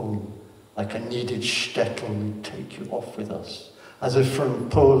from home, like a needed shtetl, we'd take you off with us, as if from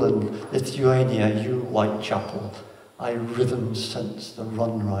Poland, Lithuania, you Whitechapel, I rhythm sense the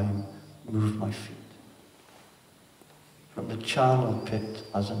run rhyme move my feet. From the charnel pit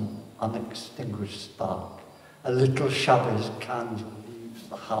as an unextinguished spark, a little Shabbos candle leaves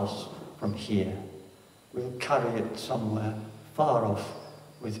the house from here. We'll carry it somewhere far off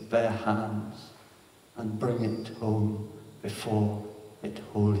with bare hands and bring it home before it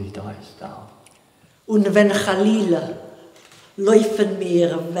wholly dies down. Und wenn Chalila laufen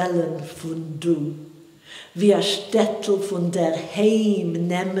mir Wellen von du, wie ein Städtel von der Heim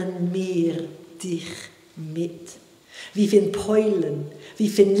nehmen mir dich mit. Wie von Peulen, wie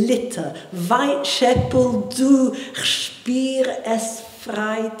von Litter, Whitechapel, du, ich spür es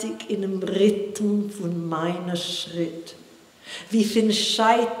freitig in dem Rhythm von meiner Schritt. Wie von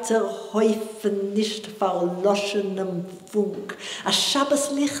Scheiterhäufen nicht verloschenem Funk, a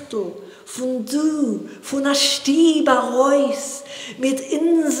Schabbeslichtel von du, von a Stieber Reus, mit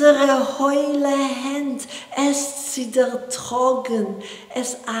unsere heule Hand, es zu der Trogen,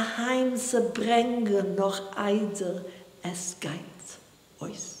 es a heim zu bringen, noch eider, es geht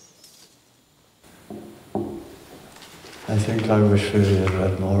aus. I think I wish we had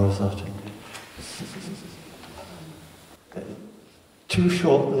read more of that. 2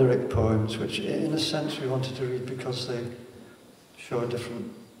 short lyric poems, which in a sense we wanted to read because they show a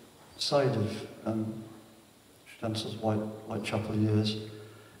different side of Stencl's Whitechapel years.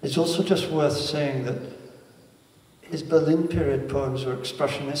 It's also just worth saying that his Berlin period poems were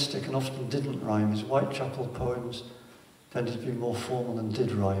expressionistic and often didn't rhyme. His Whitechapel poems tended to be more formal and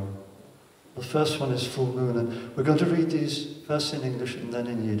did rhyme. The first one is Full Moon, and we're going to read these first in English and then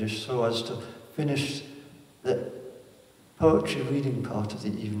in Yiddish so as to finish the poetry reading part of the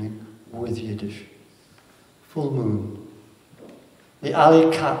evening with Yiddish. Full Moon. The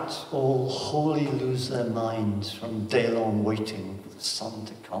alley cats all wholly lose their minds from day-long waiting for the sun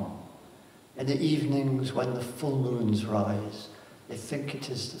to come. In the evenings when the full moons rise, they think it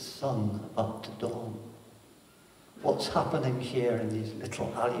is the sun about to dawn. What's happening here in these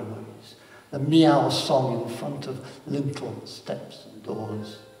little alleyways? The meow song in front of lintel steps and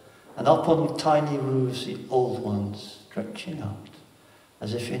doors, and up on tiny roofs the old ones stretching out,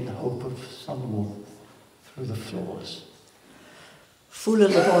 as if in hope of sun warmth through the floors. Volle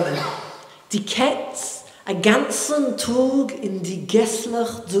Levone. Die Cats, a ganzen Tag in die Gässlich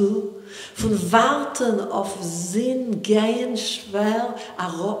du, von Warten auf Sinn gehen schwer, a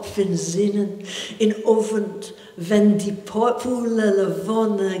Ropfen Sinnen, in Ovent, wenn die Volle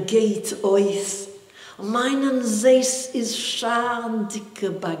Levone geht aus. Meinen Seis ist scharen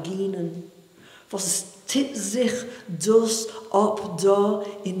dicke Baginen, was tit sich das ab da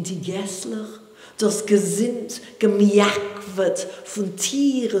in die Gässlich, das Gesinnt gemiakt wird von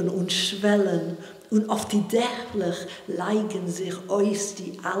Tieren und Schwellen, und auf die Dächlich leigen sich aus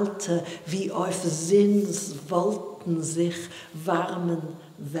die Alte, wie auf Sinnswolken sich warmen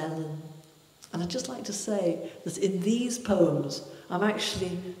Wellen. And I'd just like to say that in these poems, I'm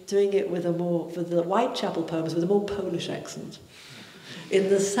actually doing it with for the Whitechapel poems, with a more Polish accent. In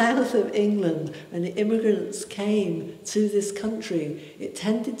the south of England, when the immigrants came to this country, it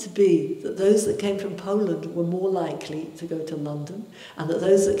tended to be that those that came from Poland were more likely to go to London, and that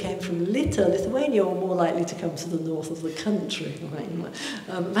those that came from Lithuania, were more likely to come to the north of the country.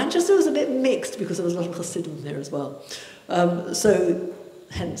 Right? Manchester was a bit mixed because there was a lot of Hasidim there as well. So,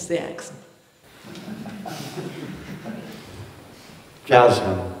 hence the accent.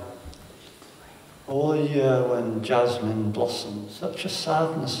 Jasmine. All year when jasmine blossoms, such a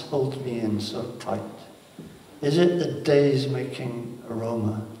sadness holds me in so tight. Is it the day's making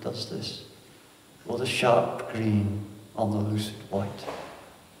aroma does this, or the sharp green on the lucid white?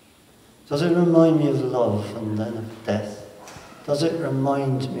 Does it remind me of love and then of death? Does it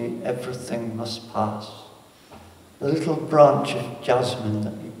remind me everything must pass? The little branch of jasmine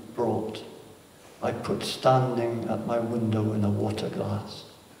that you brought, I put standing at my window in a water glass.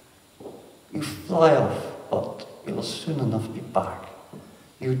 You fly off, but you'll soon enough be back.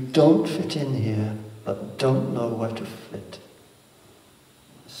 You don't fit in here, but don't know where to fit.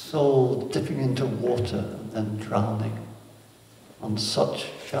 A soul dipping into water and then drowning on such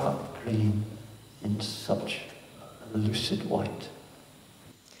sharp green in such a lucid white.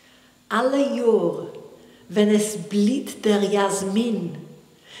 Alle Jahr, wenn es blüht der Jasmin,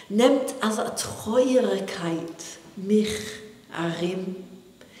 nimmt als a Treuerkeit mich arim.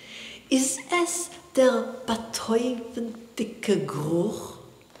 Ist es der betäubendicke Geruch,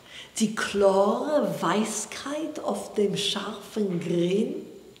 die klare Weißkeit auf dem scharfen Grün,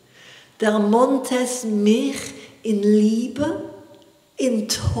 der Montes mich in Liebe, in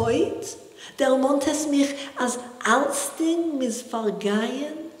Teut, der Montes mich als Alsting mis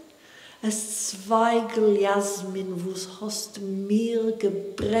Vergeien, es Zweigel Jasmin, wo's hast mir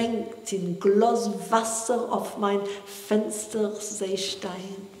gebrengt in Glas Wasser auf mein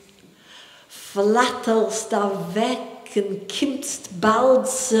Fensterseestein. Flatterst da weg und kimmst bald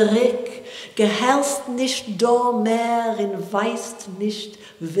zurück, gehörst nicht da mehr und weißt nicht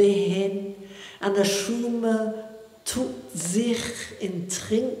wohin. An der Schume tut sich und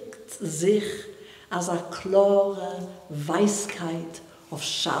trinkt sich als eine klare Weißkeit auf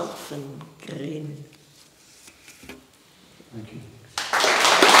scharfen Grün. Thank you.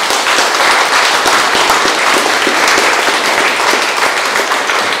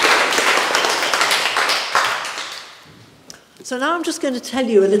 So now I'm just going to tell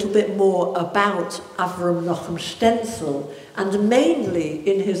you a little bit more about Avram Nachum Stencl, and mainly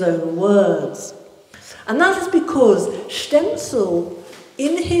in his own words. And that is because Stencl,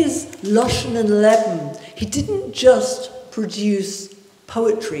 in his Loschen and Leben, he didn't just produce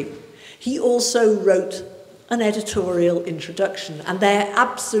poetry, he also wrote an editorial introduction, and they're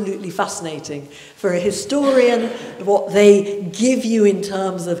absolutely fascinating for a historian, what they give you in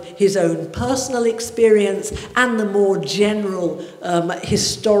terms of his own personal experience and the more general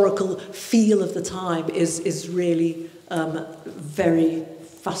historical feel of the time is really very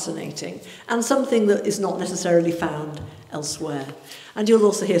fascinating, and something that is not necessarily found elsewhere. And you'll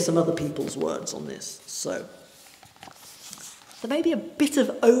also hear some other people's words on this. So there may be a bit of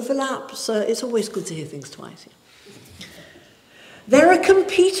overlap, so it's always good to hear things twice. Yeah. There are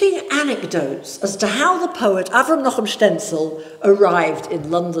competing anecdotes as to how the poet Avram Nachum Stencl arrived in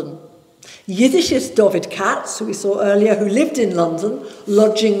London. Yiddishist David Katz, who we saw earlier, who lived in London,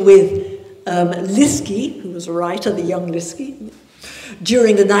 lodging with Liskey, who was a writer, the young Liskey,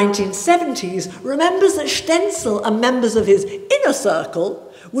 during the 1970s, remembers that Stencl and members of his inner circle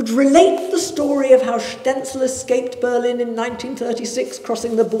would relate the story of how Stencl escaped Berlin in 1936,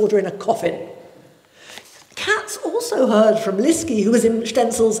 crossing the border in a coffin. Katz also heard from Liskey, who was in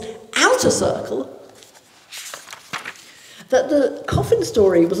Stencl's outer circle, that the coffin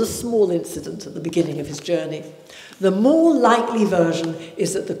story was a small incident at the beginning of his journey. The more likely version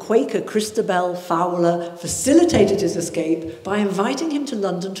is that the Quaker Christabel Fowler facilitated his escape by inviting him to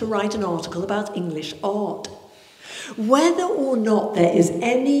London to write an article about English art. Whether or not there is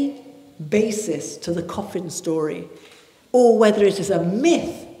any basis to the coffin story, or whether it is a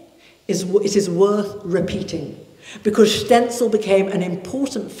myth, it is worth repeating, because Stencl became an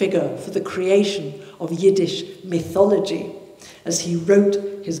important figure for the creation of Yiddish mythology, as he wrote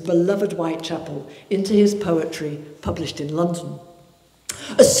his beloved Whitechapel into his poetry published in London.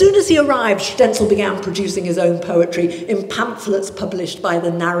 As soon as he arrived, Stencl began producing his own poetry in pamphlets published by the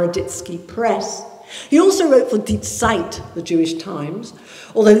Naroditsky Press. He also wrote for Die Zeit, the Jewish Times,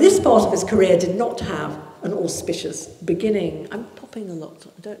 although this part of his career did not have an auspicious beginning. I'm popping a lot.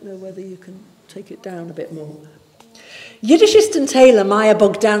 I don't know whether you can take it down a bit more. Yiddishist and tailor Maya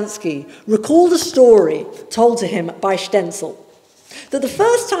Bogdansky recalled a story told to him by Stencl, that the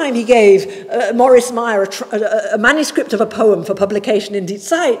first time he gave Morris Meyer a manuscript of a poem for publication in Die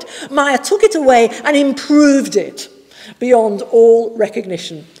Zeit, Meyer took it away and improved it beyond all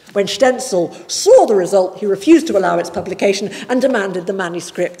recognition. When Stencl saw the result, he refused to allow its publication and demanded the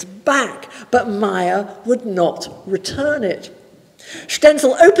manuscript back, but Meyer would not return it.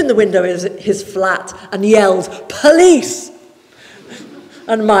 Stencl opened the window of his flat and yelled, "Police!"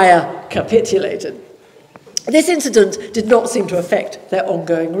 And Meyer capitulated. This incident did not seem to affect their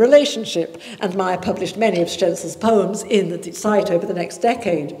ongoing relationship, and Meyer published many of Stencl's poems in the Die Zeit over the next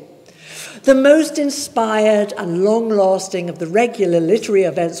decade. The most inspired and long-lasting of the regular literary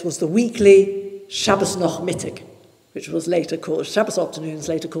events was the weekly Shabbos Nachmittag, which was later called Shabbos afternoons,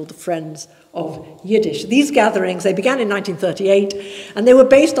 later called the Friends of Yiddish. These gatherings, they began in 1938, and they were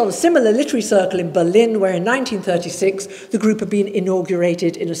based on a similar literary circle in Berlin, where in 1936 the group had been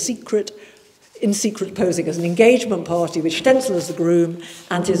inaugurated in secret posing as an engagement party with Stencl as the groom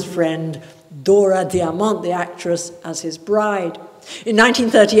and his friend Dora Diamant, the actress, as his bride. In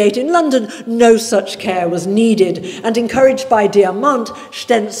 1938 in London, no such care was needed, and encouraged by Diamant,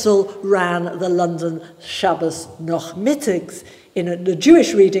 Stencl ran the London Shabbos Nachmittags in the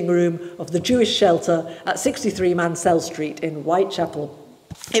Jewish reading room of the Jewish shelter at 63 Mansell Street in Whitechapel.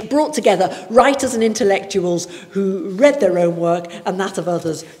 It brought together writers and intellectuals who read their own work and that of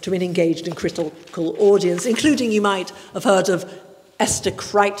others to an engaged and critical audience, including, you might have heard of, Esther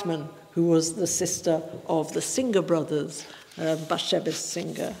Kreitman, who was the sister of the Singer brothers, Bashevis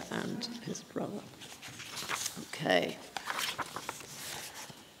Singer and his brother. Okay.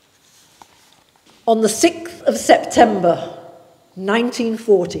 On the 6th of September,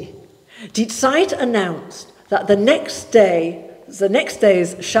 1940, Die Zeit announced that the next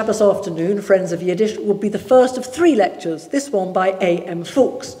day's Shabbos afternoon, Friends of Yiddish, would be the first of 3 lectures, this one by A.M.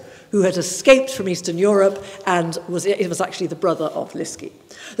 Fuchs, who had escaped from Eastern Europe and was actually the brother of Liski.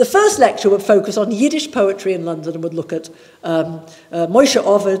 The first lecture would focus on Yiddish poetry in London and would look at Moshe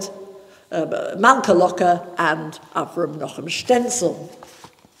Ovid, Malka Locker and Avram Nachum Stencl.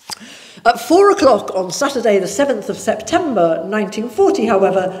 At 4 o'clock on Saturday the 7th of September 1940,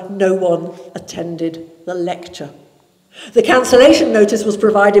 however, no one attended the lecture. The cancellation notice was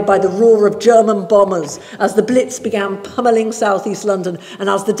provided by the roar of German bombers as the Blitz began pummeling southeast London and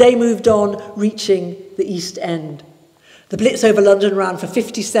as the day moved on, reaching the East End. The Blitz over London ran for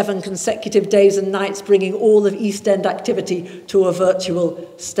 57 consecutive days and nights, bringing all of East End activity to a virtual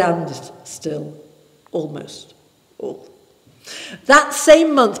standstill. Almost all. That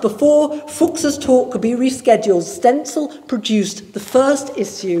same month, before Fuchs's talk could be rescheduled, Stencl produced the first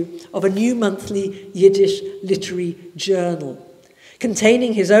issue of a new monthly Yiddish literary journal,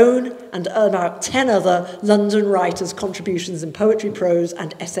 containing his own and about 10 other London writers' contributions in poetry, prose,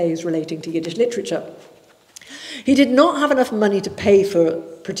 and essays relating to Yiddish literature. He did not have enough money to pay for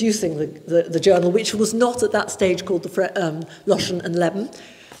producing the journal, which was not at that stage called the Loschen and Leben.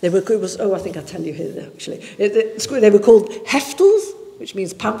 I think I'll tell you here, actually. They were called Heftels, which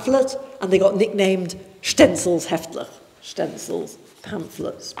means pamphlet, and they got nicknamed Stencl's Heftler, Stencl's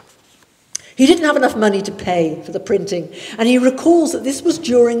pamphlets. He didn't have enough money to pay for the printing, and he recalls that this was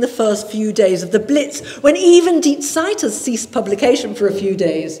during the first few days of the Blitz, when even Die Zeiters ceased publication for a few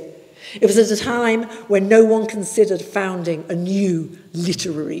days. It was at a time when no one considered founding a new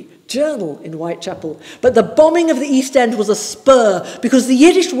literary journal in Whitechapel. But the bombing of the East End was a spur because the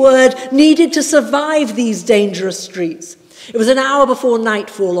Yiddish word needed to survive these dangerous streets. It was an hour before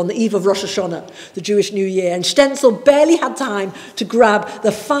nightfall on the eve of Rosh Hashanah, the Jewish New Year, and Stencl barely had time to grab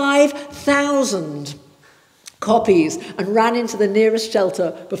the 5,000 copies and ran into the nearest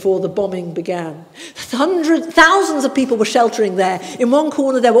shelter before the bombing began. Thousands of people were sheltering there. In one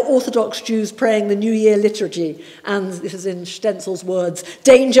corner there were Orthodox Jews praying the New Year liturgy, and this is in Stencl's words,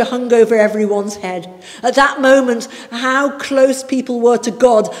 danger hung over everyone's head. At that moment, how close people were to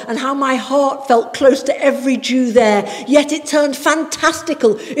God and how my heart felt close to every Jew there, yet it turned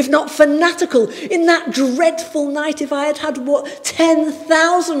fantastical, if not fanatical. In that dreadful night, if I had had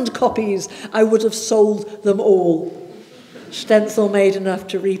 10,000 copies, I would have sold them all. Stencl made enough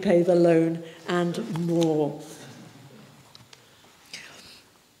to repay the loan and more.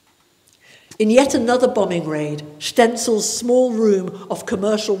 In yet another bombing raid, Stencl's small room off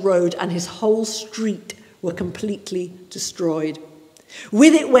Commercial Road and his whole street were completely destroyed.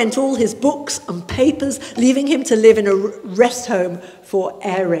 With it went all his books and papers, leaving him to live in a rest home for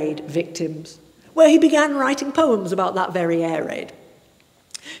air raid victims, where he began writing poems about that very air raid.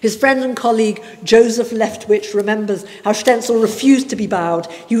 His friend and colleague Joseph Leftwich remembers how Stencl refused to be bowed.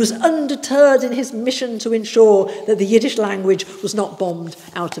 He was undeterred in his mission to ensure that the Yiddish language was not bombed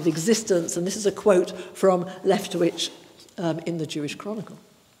out of existence. And this is a quote from Leftwich in the Jewish Chronicle.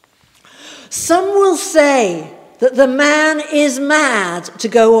 Some will say that the man is mad to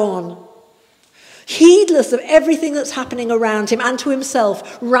go on, heedless of everything that's happening around him and to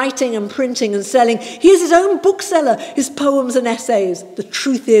himself, writing and printing and selling. He is his own bookseller, his poems and essays. The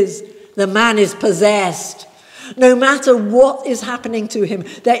truth is, the man is possessed. No matter what is happening to him,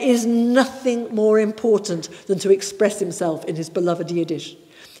 there is nothing more important than to express himself in his beloved Yiddish.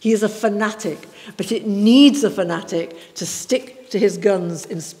 He is a fanatic, but it needs a fanatic to stick to his guns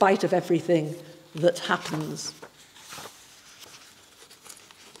in spite of everything that happens.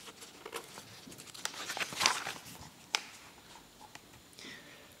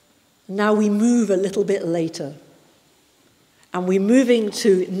 Now we move a little bit later, and we're moving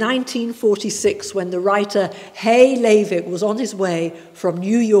to 1946 when the writer Hay Leivik was on his way from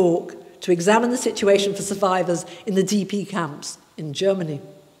New York to examine the situation for survivors in the DP camps in Germany.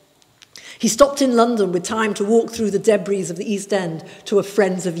 He stopped in London with time to walk through the debris of the East End to a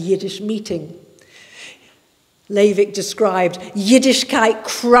Friends of Yiddish meeting. Leivik described Yiddishkeit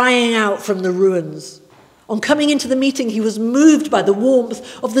crying out from the ruins. On coming into the meeting, he was moved by the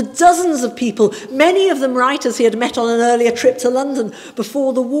warmth of the dozens of people, many of them writers he had met on an earlier trip to London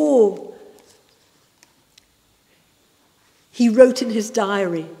before the war. He wrote in his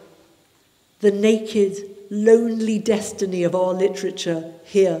diary, "The naked, lonely destiny of our literature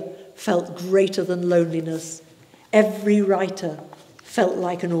here felt greater than loneliness. Every writer felt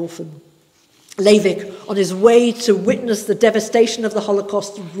like an orphan." Leivik, on his way to witness the devastation of the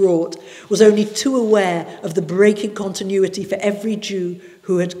Holocaust wrought, was only too aware of the breaking continuity for every Jew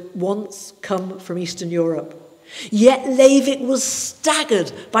who had once come from Eastern Europe. Yet Leivik was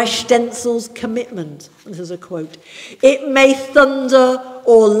staggered by Stencl's commitment. And this is a quote. "It may thunder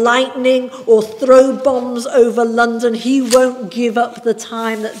or lightning or throw bombs over London, he won't give up the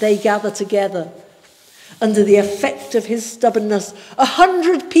time that they gather together." Under the effect of his stubbornness,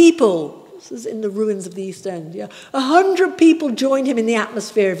 100 people, this is in the ruins of the East End, 100 people joined him in the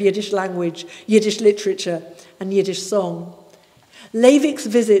atmosphere of Yiddish language, Yiddish literature, and Yiddish song. Leivik's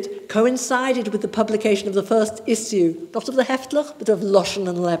visit coincided with the publication of the first issue, not of the Heftlich, but of Loschen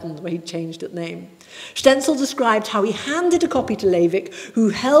and Leben, where he changed its name. Stencl described how he handed a copy to Leivik, who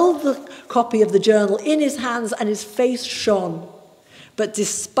held the copy of the journal in his hands and his face shone. But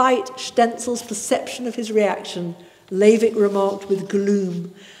despite Stencl's perception of his reaction, Leivik remarked with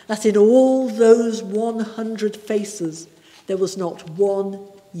gloom that in all those 100 faces, there was not one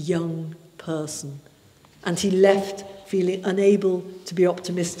young person. And he left feeling unable to be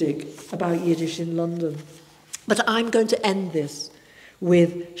optimistic about Yiddish in London. But I'm going to end this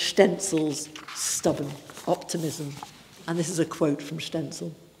with Stencl's stubborn optimism. And this is a quote from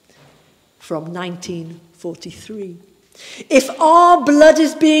Stencl from 1943. "If our blood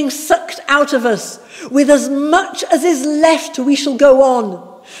is being sucked out of us, with as much as is left we shall go on,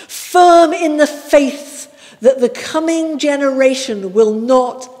 firm in the faith that the coming generation will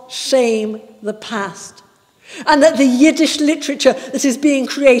not shame the past, and that the Yiddish literature that is being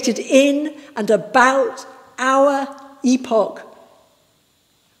created in and about our epoch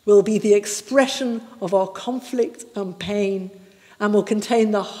will be the expression of our conflict and pain, and will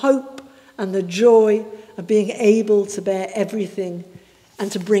contain the hope and the joy of being able to bear everything and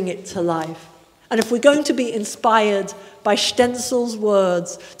to bring it to life." And if we're going to be inspired by Stencl's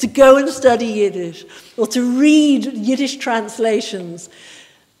words to go and study Yiddish or to read Yiddish translations,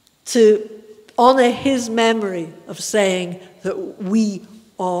 to honor his memory of saying that we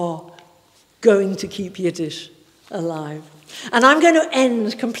are going to keep Yiddish alive. And I'm going to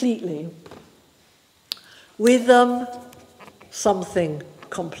end completely with something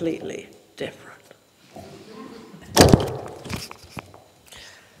completely different.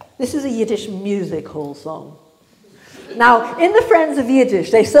 This is a Yiddish music hall song. Now, in the Friends of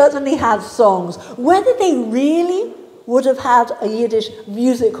Yiddish, they certainly had songs. Whether they really would have had a Yiddish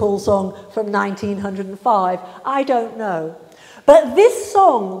music hall song from 1905, I don't know. But this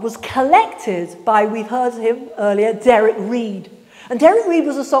song was collected by, we've heard him earlier, Derek Reed. And Derek Reed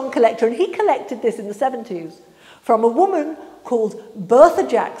was a song collector, and he collected this in the 70s from a woman called Bertha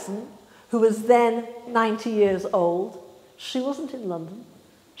Jackson, who was then 90 years old. She wasn't in London.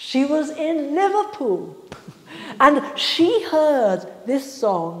 She was in Liverpool. And she heard this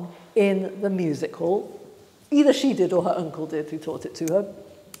song in the music hall. Either she did or her uncle did, who taught it to her.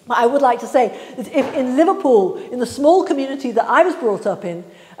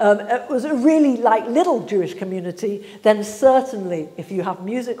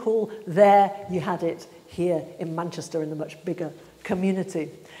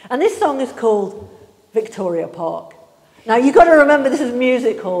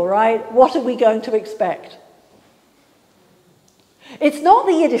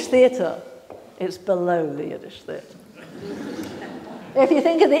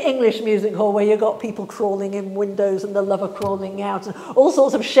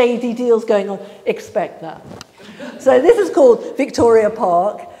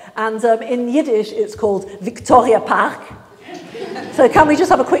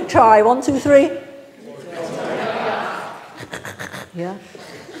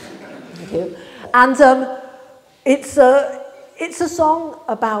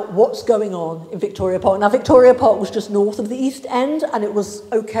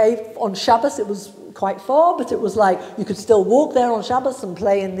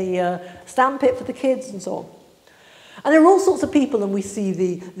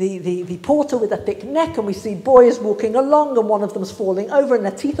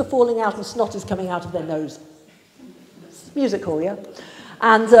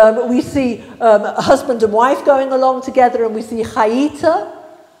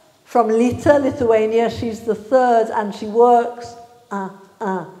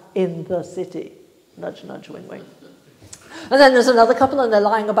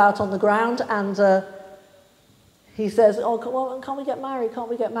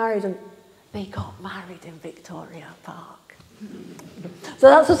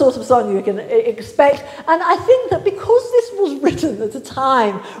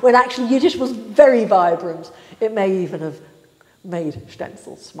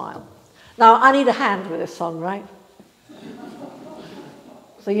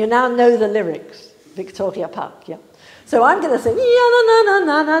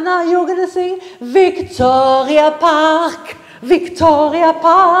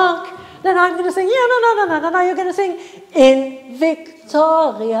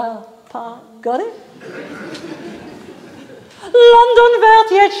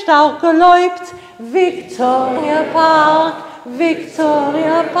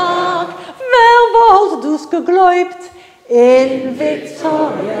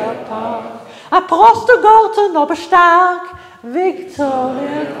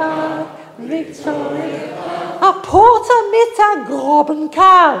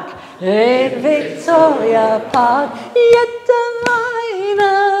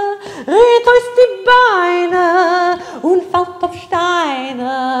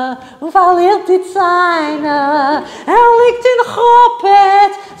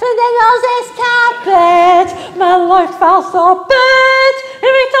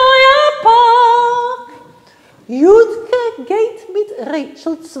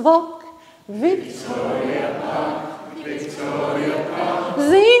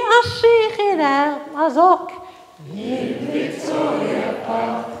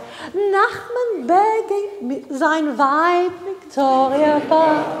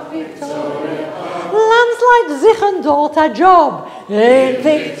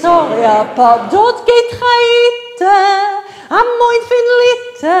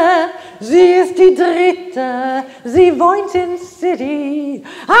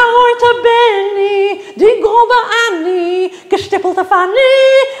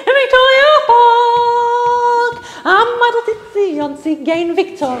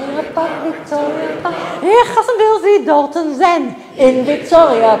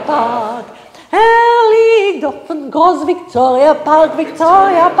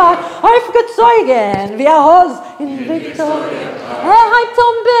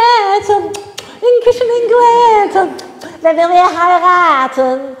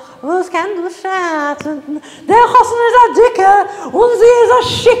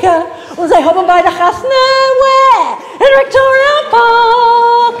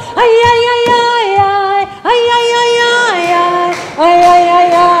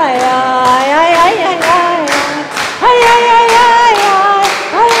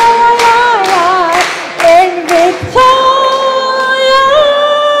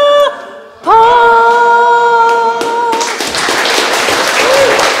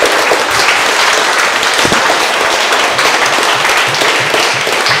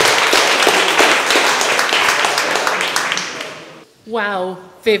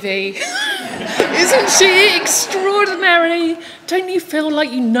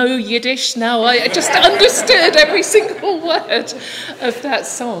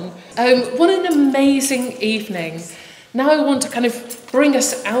 bring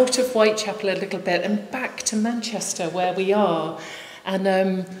us out of Whitechapel a little bit and back to Manchester, where we are. And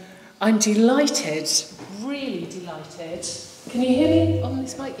I'm delighted, really delighted. Can you hear me on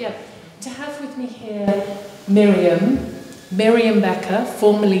this mic? Yeah. To have with me here Miriam Becker,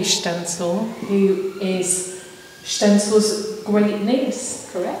 formerly Stencl, who is Stencl's great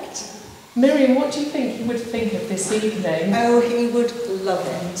niece, correct? Miriam, what do you think he would think of this evening? Oh, he would love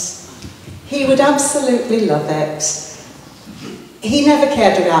it. He would absolutely love it. He never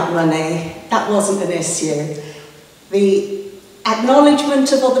cared about money. That wasn't an issue. The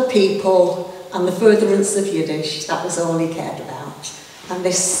acknowledgement of other people and the furtherance of Yiddish, that was all he cared about. And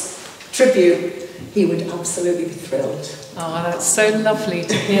this tribute, he would absolutely be thrilled. Oh, that's so lovely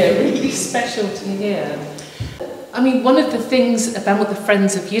to hear, really special to hear. I mean, one of the things about the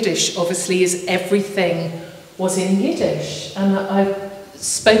Friends of Yiddish, obviously, is everything was in Yiddish. And I've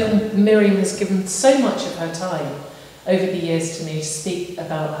spoken, Miriam has given so much of her time over the years to me to speak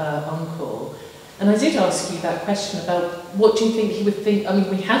about her uncle. And I did ask you that question about what do you think he would think. I mean,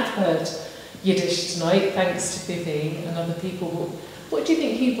 we have heard Yiddish tonight, thanks to Vivi and other people. What do you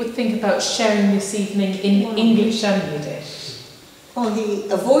think he would think about sharing this evening in English and Yiddish? Well, he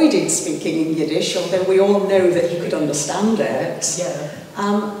avoided speaking in Yiddish, although we all know that he could understand it. Yeah.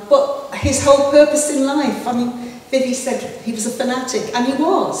 But his whole purpose in life, I mean, Vivi said he was a fanatic, and he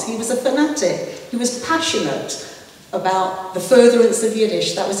was. He was a fanatic. He was passionate about the furtherance of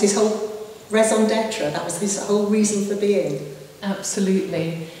Yiddish. That was his whole raison d'etre. That was his whole reason for being.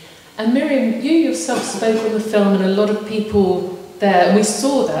 Absolutely. And Miriam, you yourself spoke on the film, and a lot of people there, and we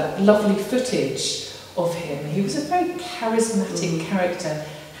saw that lovely footage of him. He was a very charismatic character.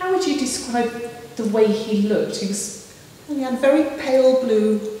 How would you describe the way he looked? He had very pale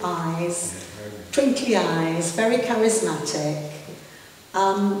blue eyes, twinkly eyes, very charismatic.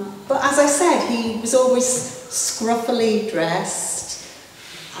 But as I said, he was always scruffily dressed.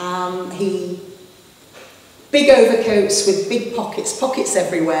 Big overcoats with big pockets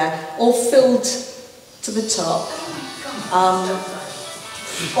everywhere, all filled to the top.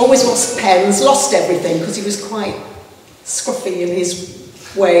 Always lost pens, lost everything because he was quite scruffy in his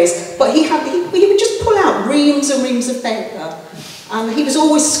ways. But he would just pull out reams and reams of paper. And he was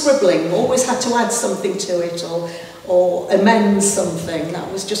always scribbling, always had to add something to it or amend something.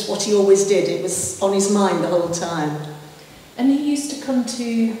 That was just what he always did. It was on his mind the whole time. And he used to come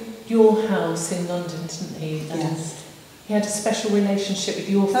to your house in London, didn't he? Yes. He had a special relationship with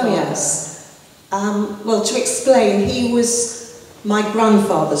your father. Oh, yes. Well, to explain, he was my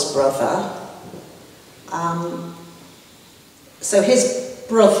grandfather's brother. So his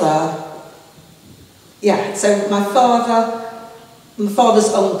brother, so my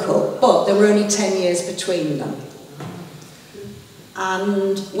father's uncle, but there were only 10 years between them.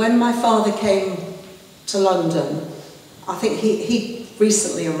 And when my father came to London, I think he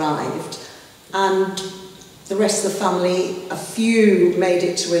recently arrived, and the rest of the family, a few made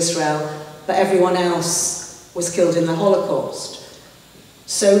it to Israel, but everyone else was killed in the Holocaust.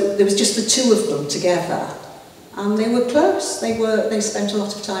 So there was just the two of them together, and they were close. They spent a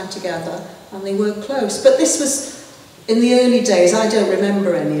lot of time together, and they were close. But this was in the early days. I don't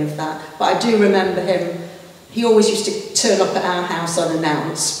remember any of that, but I do remember him. He always used to turn up at our house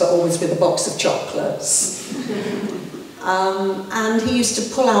unannounced, but always with a box of chocolates. And he used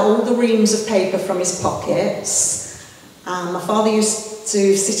to pull out all the reams of paper from his pockets. My father used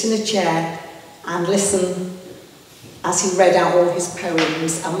to sit in a chair and listen as he read out all his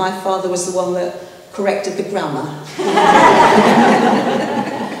poems, and my father was the one that corrected the grammar.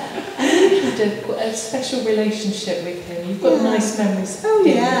 You had a special relationship with him. You've got nice memories of him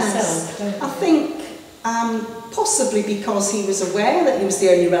yourself, don't you? I think possibly because he was aware that he was the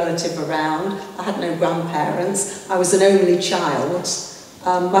only relative around. I had no grandparents. I was an only child.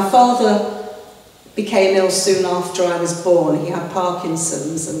 My father became ill soon after I was born. He had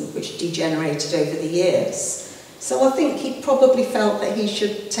Parkinson's, which degenerated over the years. So I think he probably felt that he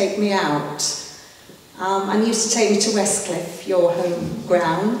should take me out. And he used to take me to Westcliff, your home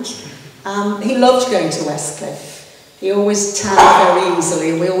ground. He loved going to Westcliff. He always tanned very easily,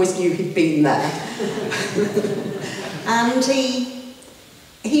 and we always knew he'd been there. And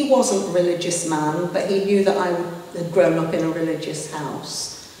he wasn't a religious man, but he knew that I had grown up in a religious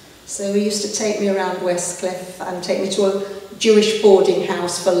house. So he used to take me around Westcliff and take me to a Jewish boarding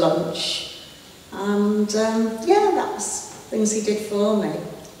house for lunch. And that was things he did for me.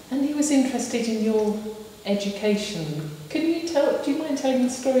 And he was interested in your education. Do you mind telling the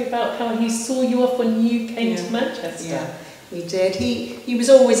story about how he saw you off when you came to Manchester? Yeah, he did. He was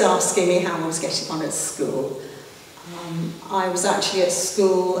always asking me how I was getting on at school. I was actually at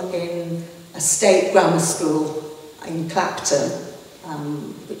school in a state grammar school in Clapton.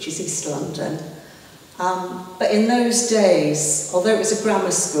 which is East London. But in those days, although it was a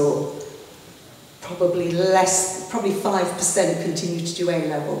grammar school, probably 5% continued to do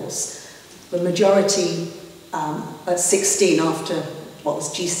A-levels. The majority at 16, after what was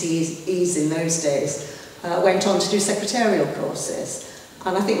GCEs in those days, went on to do secretarial courses.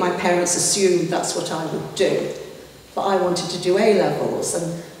 And I think my parents assumed that's what I would do. But I wanted to do A-levels,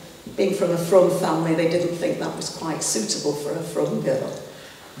 and being from a Frum family, they didn't think that was quite suitable for a Frum girl.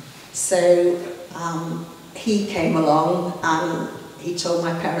 So he came along and he told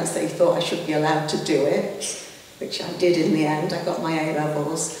my parents that he thought I should be allowed to do it, which I did in the end. I got my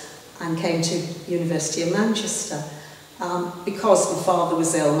A-levels and came to University of Manchester. Because my father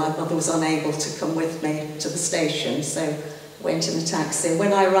was ill, my mother was unable to come with me to the station, so I went in a taxi.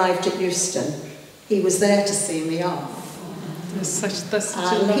 When I arrived at Euston, he was there to see me off. That's such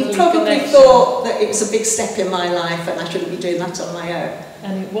a lovely he probably connection. thought that it was a big step in my life and I shouldn't be doing that on my own.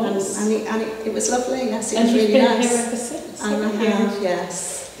 And it was. And it was lovely, yes, it and was really you've been nice. here ever since. And I have,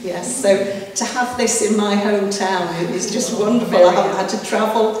 yes. So to have this in my hometown is just wonderful. I haven't had to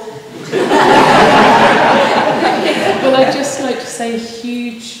travel. Well, I'd just like to say a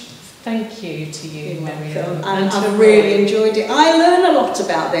huge thank you to you, Miriam. And I've really enjoyed it. I learn a lot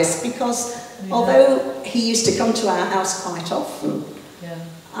about this because although he used to come to our house quite often,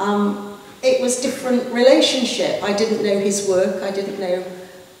 it was different relationship. I didn't know his work, I didn't know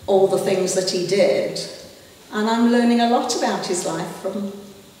all the things that he did. And I'm learning a lot about his life from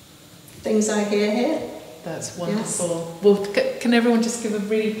things I hear here. That's wonderful. Yes. Well, can everyone just give a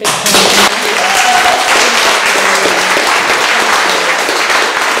really big hand?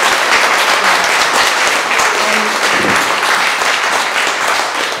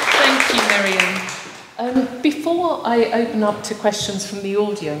 Thank you, Miriam. Before I open up to questions from the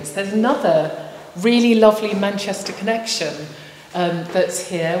audience, there's another really lovely Manchester connection that's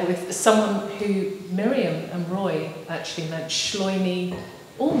here with someone who Miriam and Roy actually met, Shlomi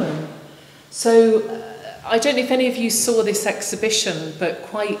Ullman. So I don't know if any of you saw this exhibition, but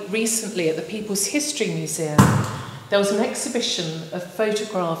quite recently at the People's History Museum, there was an exhibition of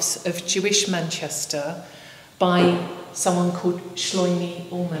photographs of Jewish Manchester by someone called Shlomi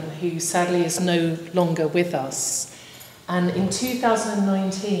Ullman, who sadly is no longer with us. And in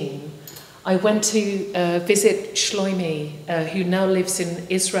 2019, I went to visit Shlomi, who now lives in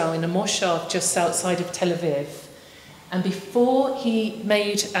Israel, in a moshav just outside of Tel Aviv. And before he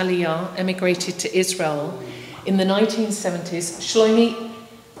made Aliyah, emigrated to Israel, in the 1970s, Shlomi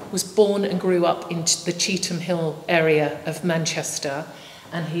was born and grew up in the Cheetham Hill area of Manchester,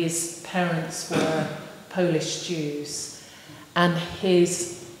 and his parents were Polish Jews. And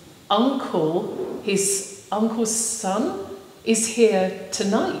his uncle's son, is here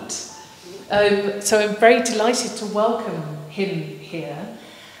tonight. So I'm very delighted to welcome him here.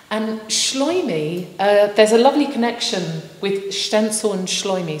 And Shlomi, there's a lovely connection with Stencl and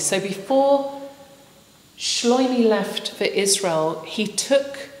Shlomi. So before Shlomi left for Israel, he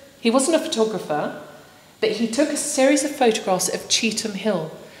wasn't a photographer, but he took a series of photographs of Cheetham Hill,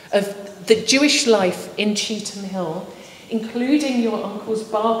 of the Jewish life in Cheetham Hill, including your uncle's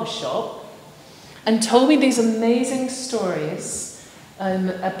barbershop, and told me these amazing stories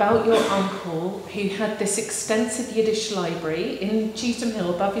about your uncle, who had this extensive Yiddish library in Cheetham Hill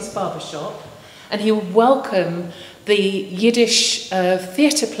above his barbershop, and he would welcome the Yiddish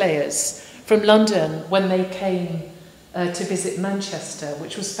theatre players from London when they came to visit Manchester,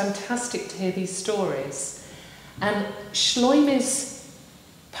 which was fantastic to hear these stories. And Shlomi's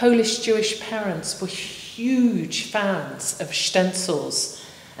Polish Jewish parents were huge fans of Stencl's,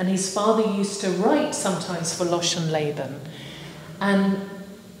 and his father used to write sometimes for Loshen Leben. And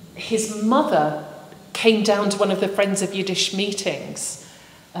his mother came down to one of the Friends of Yiddish meetings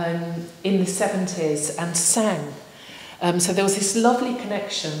in the 70s and sang. So there was this lovely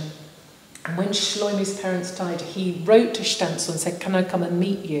connection. And when Shlomi's parents died, he wrote to Stencl and said, "Can I come and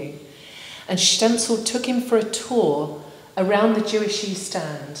meet you?" And Stencl took him for a tour around the Jewish East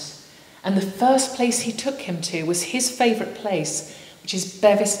End. And the first place he took him to was his favourite place, which is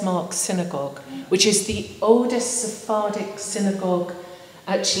Bevis Mark Synagogue, which is the oldest Sephardic synagogue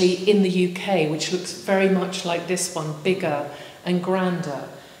actually in the UK, which looks very much like this one, bigger and grander.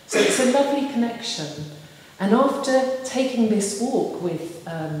 So it's a lovely connection. And after taking this walk with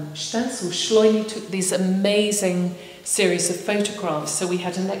Stencl, Shlomi took these amazing series of photographs. So we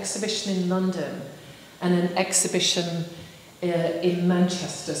had an exhibition in London and an exhibition in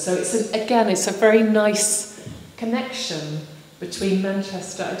Manchester. So it's a very nice connection between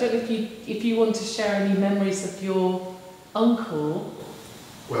Manchester. I don't know if you want to share any memories of your uncle.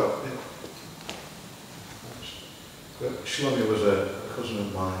 Well, Shlomi was a cousin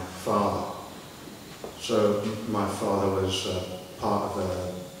of my father. So my father was part of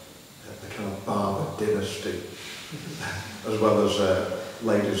a kind of barber dynasty, as well as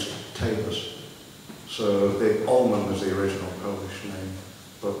ladies' tailors. So the Allman was the original Polish name,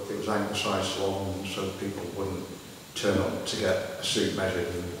 but it was anglicised to Allman so people wouldn't turn up to get a suit measured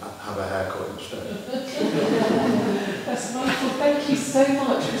and have a haircut instead. That's wonderful. Thank you so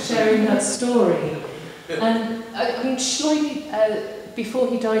much for sharing that story. And I mean, Shlomi, before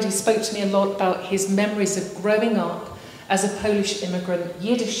he died, he spoke to me a lot about his memories of growing up as a Polish immigrant,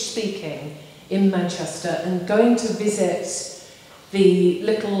 Yiddish-speaking, in Manchester, and going to visit the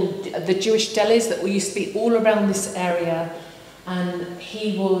Jewish delis that used to be all around this area. And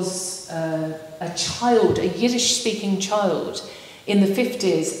he was a child, a Yiddish-speaking child in the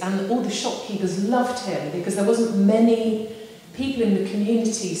 50s, and all the shopkeepers loved him because there wasn't many people in the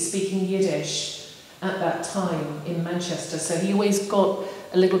community speaking Yiddish at that time in Manchester. So he always got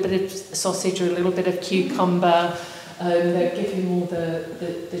a little bit of sausage or a little bit of cucumber. They'd give him all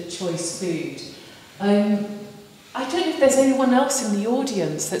the choice food. I don't know if there's anyone else in the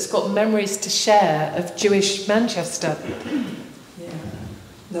audience that's got memories to share of Jewish Manchester.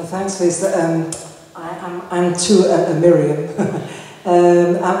 No, thanks, Liz. I'm too a Miriam.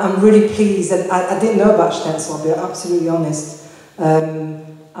 I'm really pleased, and I didn't know about Stencl, I'll be absolutely honest.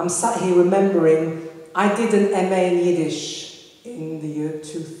 I'm sat here remembering, I did an MA in Yiddish in the year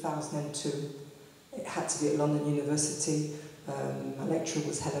 2002. It had to be at London University. My lecturer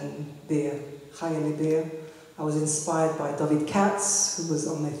was Helen Beer, Chayeli Beer. I was inspired by David Katz, who was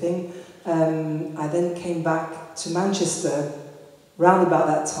on my thing. I then came back to Manchester round about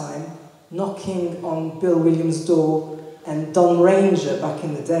that time, knocking on Bill Williams' door and Don Ranger back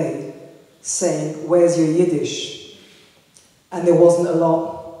in the day, saying, "Where's your Yiddish?" And there wasn't a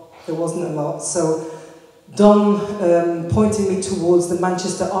lot. There wasn't a lot. So Don pointed me towards the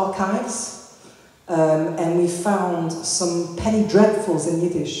Manchester archives, and we found some penny dreadfuls in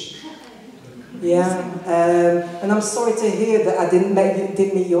Yiddish. Yeah, and I'm sorry to hear that I didn't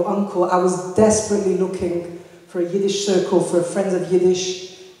meet your uncle. I was desperately looking for a Yiddish circle, for Friends of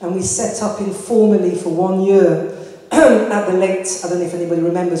Yiddish, and we set up informally for 1 year at the late, I don't know if anybody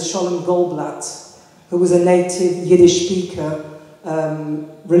remembers, Sholem Goldblatt, who was a native Yiddish speaker,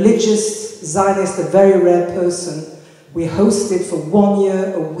 religious, Zionist, a very rare person. We hosted for 1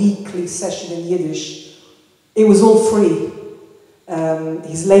 year a weekly session in Yiddish. It was all free.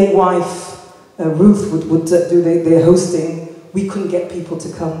 His late wife, Ruth, would do their hosting. We couldn't get people to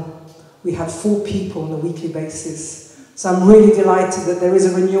come. We had 4 people on a weekly basis. So I'm really delighted that there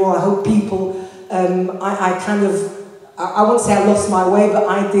is a renewal. I hope people, I won't say I lost my way, but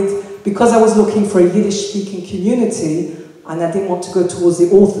I did, because I was looking for a Yiddish-speaking community, and I didn't want to go towards the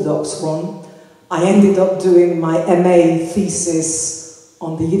Orthodox one, I ended up doing my MA thesis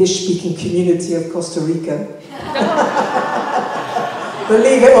on the Yiddish-speaking community of Costa Rica.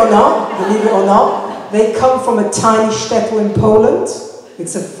 Believe it or not, they come from a tiny shtetl in Poland.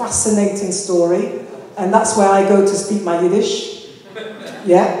 It's a fascinating story, and that's where I go to speak my Yiddish.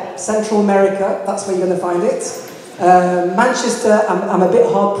 Yeah, Central America, that's where you're going to find it. Manchester, I'm a bit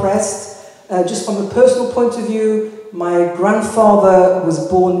hard-pressed. Just from a personal point of view, my grandfather was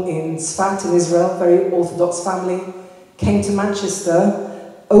born in Tzfat in Israel, very Orthodox family, came to Manchester,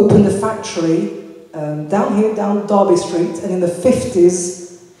 opened a factory down here, down Derby Street, and in the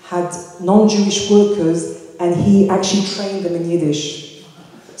 50s had non-Jewish workers, and he actually trained them in Yiddish.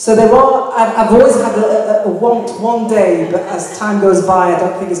 So there are, I've always had a want one day, but as time goes by, I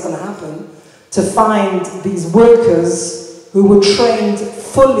don't think it's going to happen, to find these workers who were trained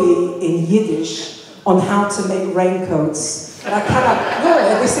fully in Yiddish on how to make raincoats. And I cannot,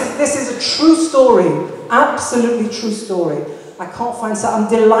 no, this is a true story, absolutely true story. I can't find, so I'm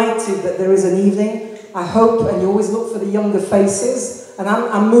delighted that there is an evening. I hope, and you always look for the younger faces, and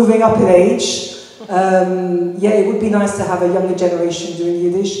I'm moving up in age. Yeah, it would be nice to have a younger generation doing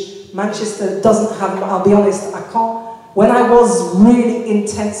Yiddish. Manchester doesn't have, I'll be honest, I can't, when I was really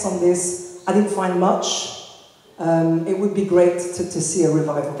intense on this, I didn't find much. It would be great to see a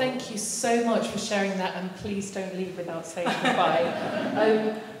revival. Thank you so much for sharing that, and please don't leave without saying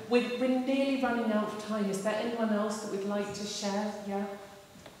goodbye. We're nearly running out of time. Is there anyone else that would like to share? Yeah?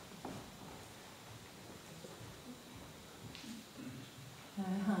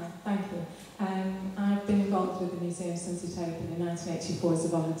 Hi, thank you. I've been involved with the museum since it opened in 1984 as a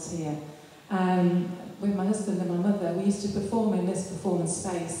volunteer. With my husband and my mother, we used to perform in this performance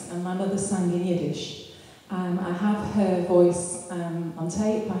space, and my mother sang in Yiddish. I have her voice on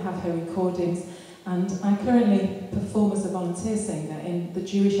tape, I have her recordings, and I currently perform as a volunteer singer in the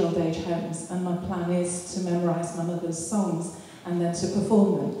Jewish old age homes, and my plan is to memorise my mother's songs and then to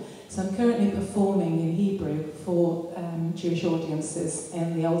perform them. So I'm currently performing in Hebrew for Jewish audiences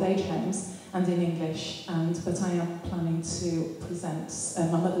in the old age homes and in English, but I am planning to present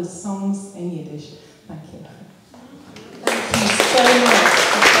my mother's songs in Yiddish. Thank you. Thank you so much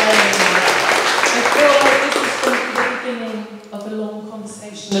for sharing that. I feel like this is going to be the beginning of a long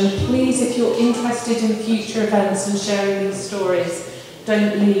conversation, and please, if you're interested in future events and sharing these stories,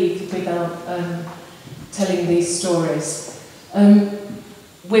 don't leave without telling these stories.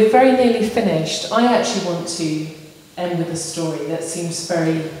 We're very nearly finished. I actually want to end with a story that seems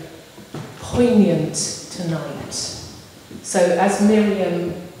very poignant tonight. So as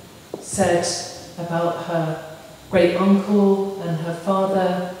Miriam said about her great uncle and her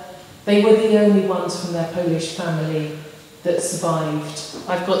father, they were the only ones from their Polish family that survived.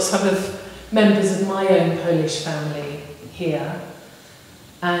 I've got some of members of my own Polish family here,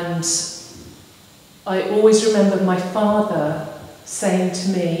 and I always remember my father saying to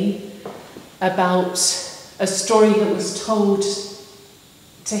me about a story that was told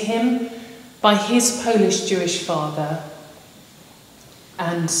to him by his Polish Jewish father,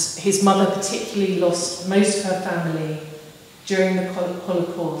 and his mother particularly lost most of her family during the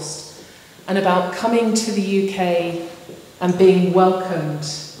Holocaust, and about coming to the UK and being welcomed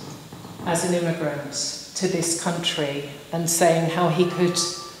as an immigrant to this country, and saying how he could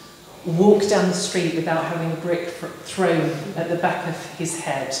walk down the street without having a brick thrown at the back of his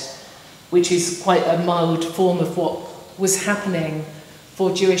head, which is quite a mild form of what was happening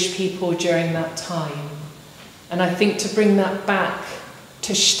for Jewish people during that time. And I think to bring that back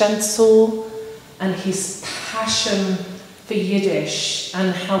to Stencl and his passion for Yiddish,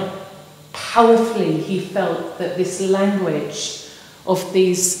 and how powerfully he felt that this language of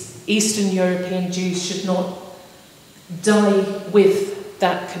these Eastern European Jews should not die with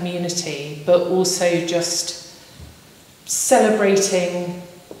that community, but also just celebrating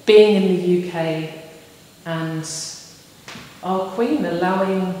being in the UK and our Queen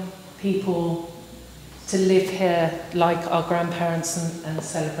allowing people to live here like our grandparents and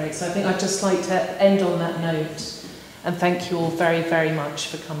celebrate. So I think I'd just like to end on that note and thank you all very, very much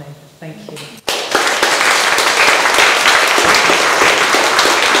for coming. Thank you.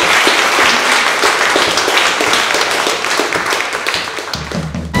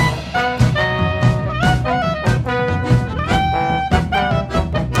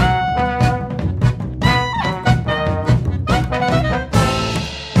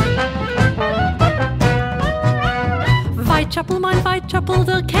 Whitechapel, mein Whitechapel,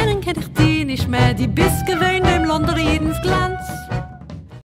 der kennen kenn ich die nicht mehr, die bist gewöhnt im Londoner Jedens Glanz.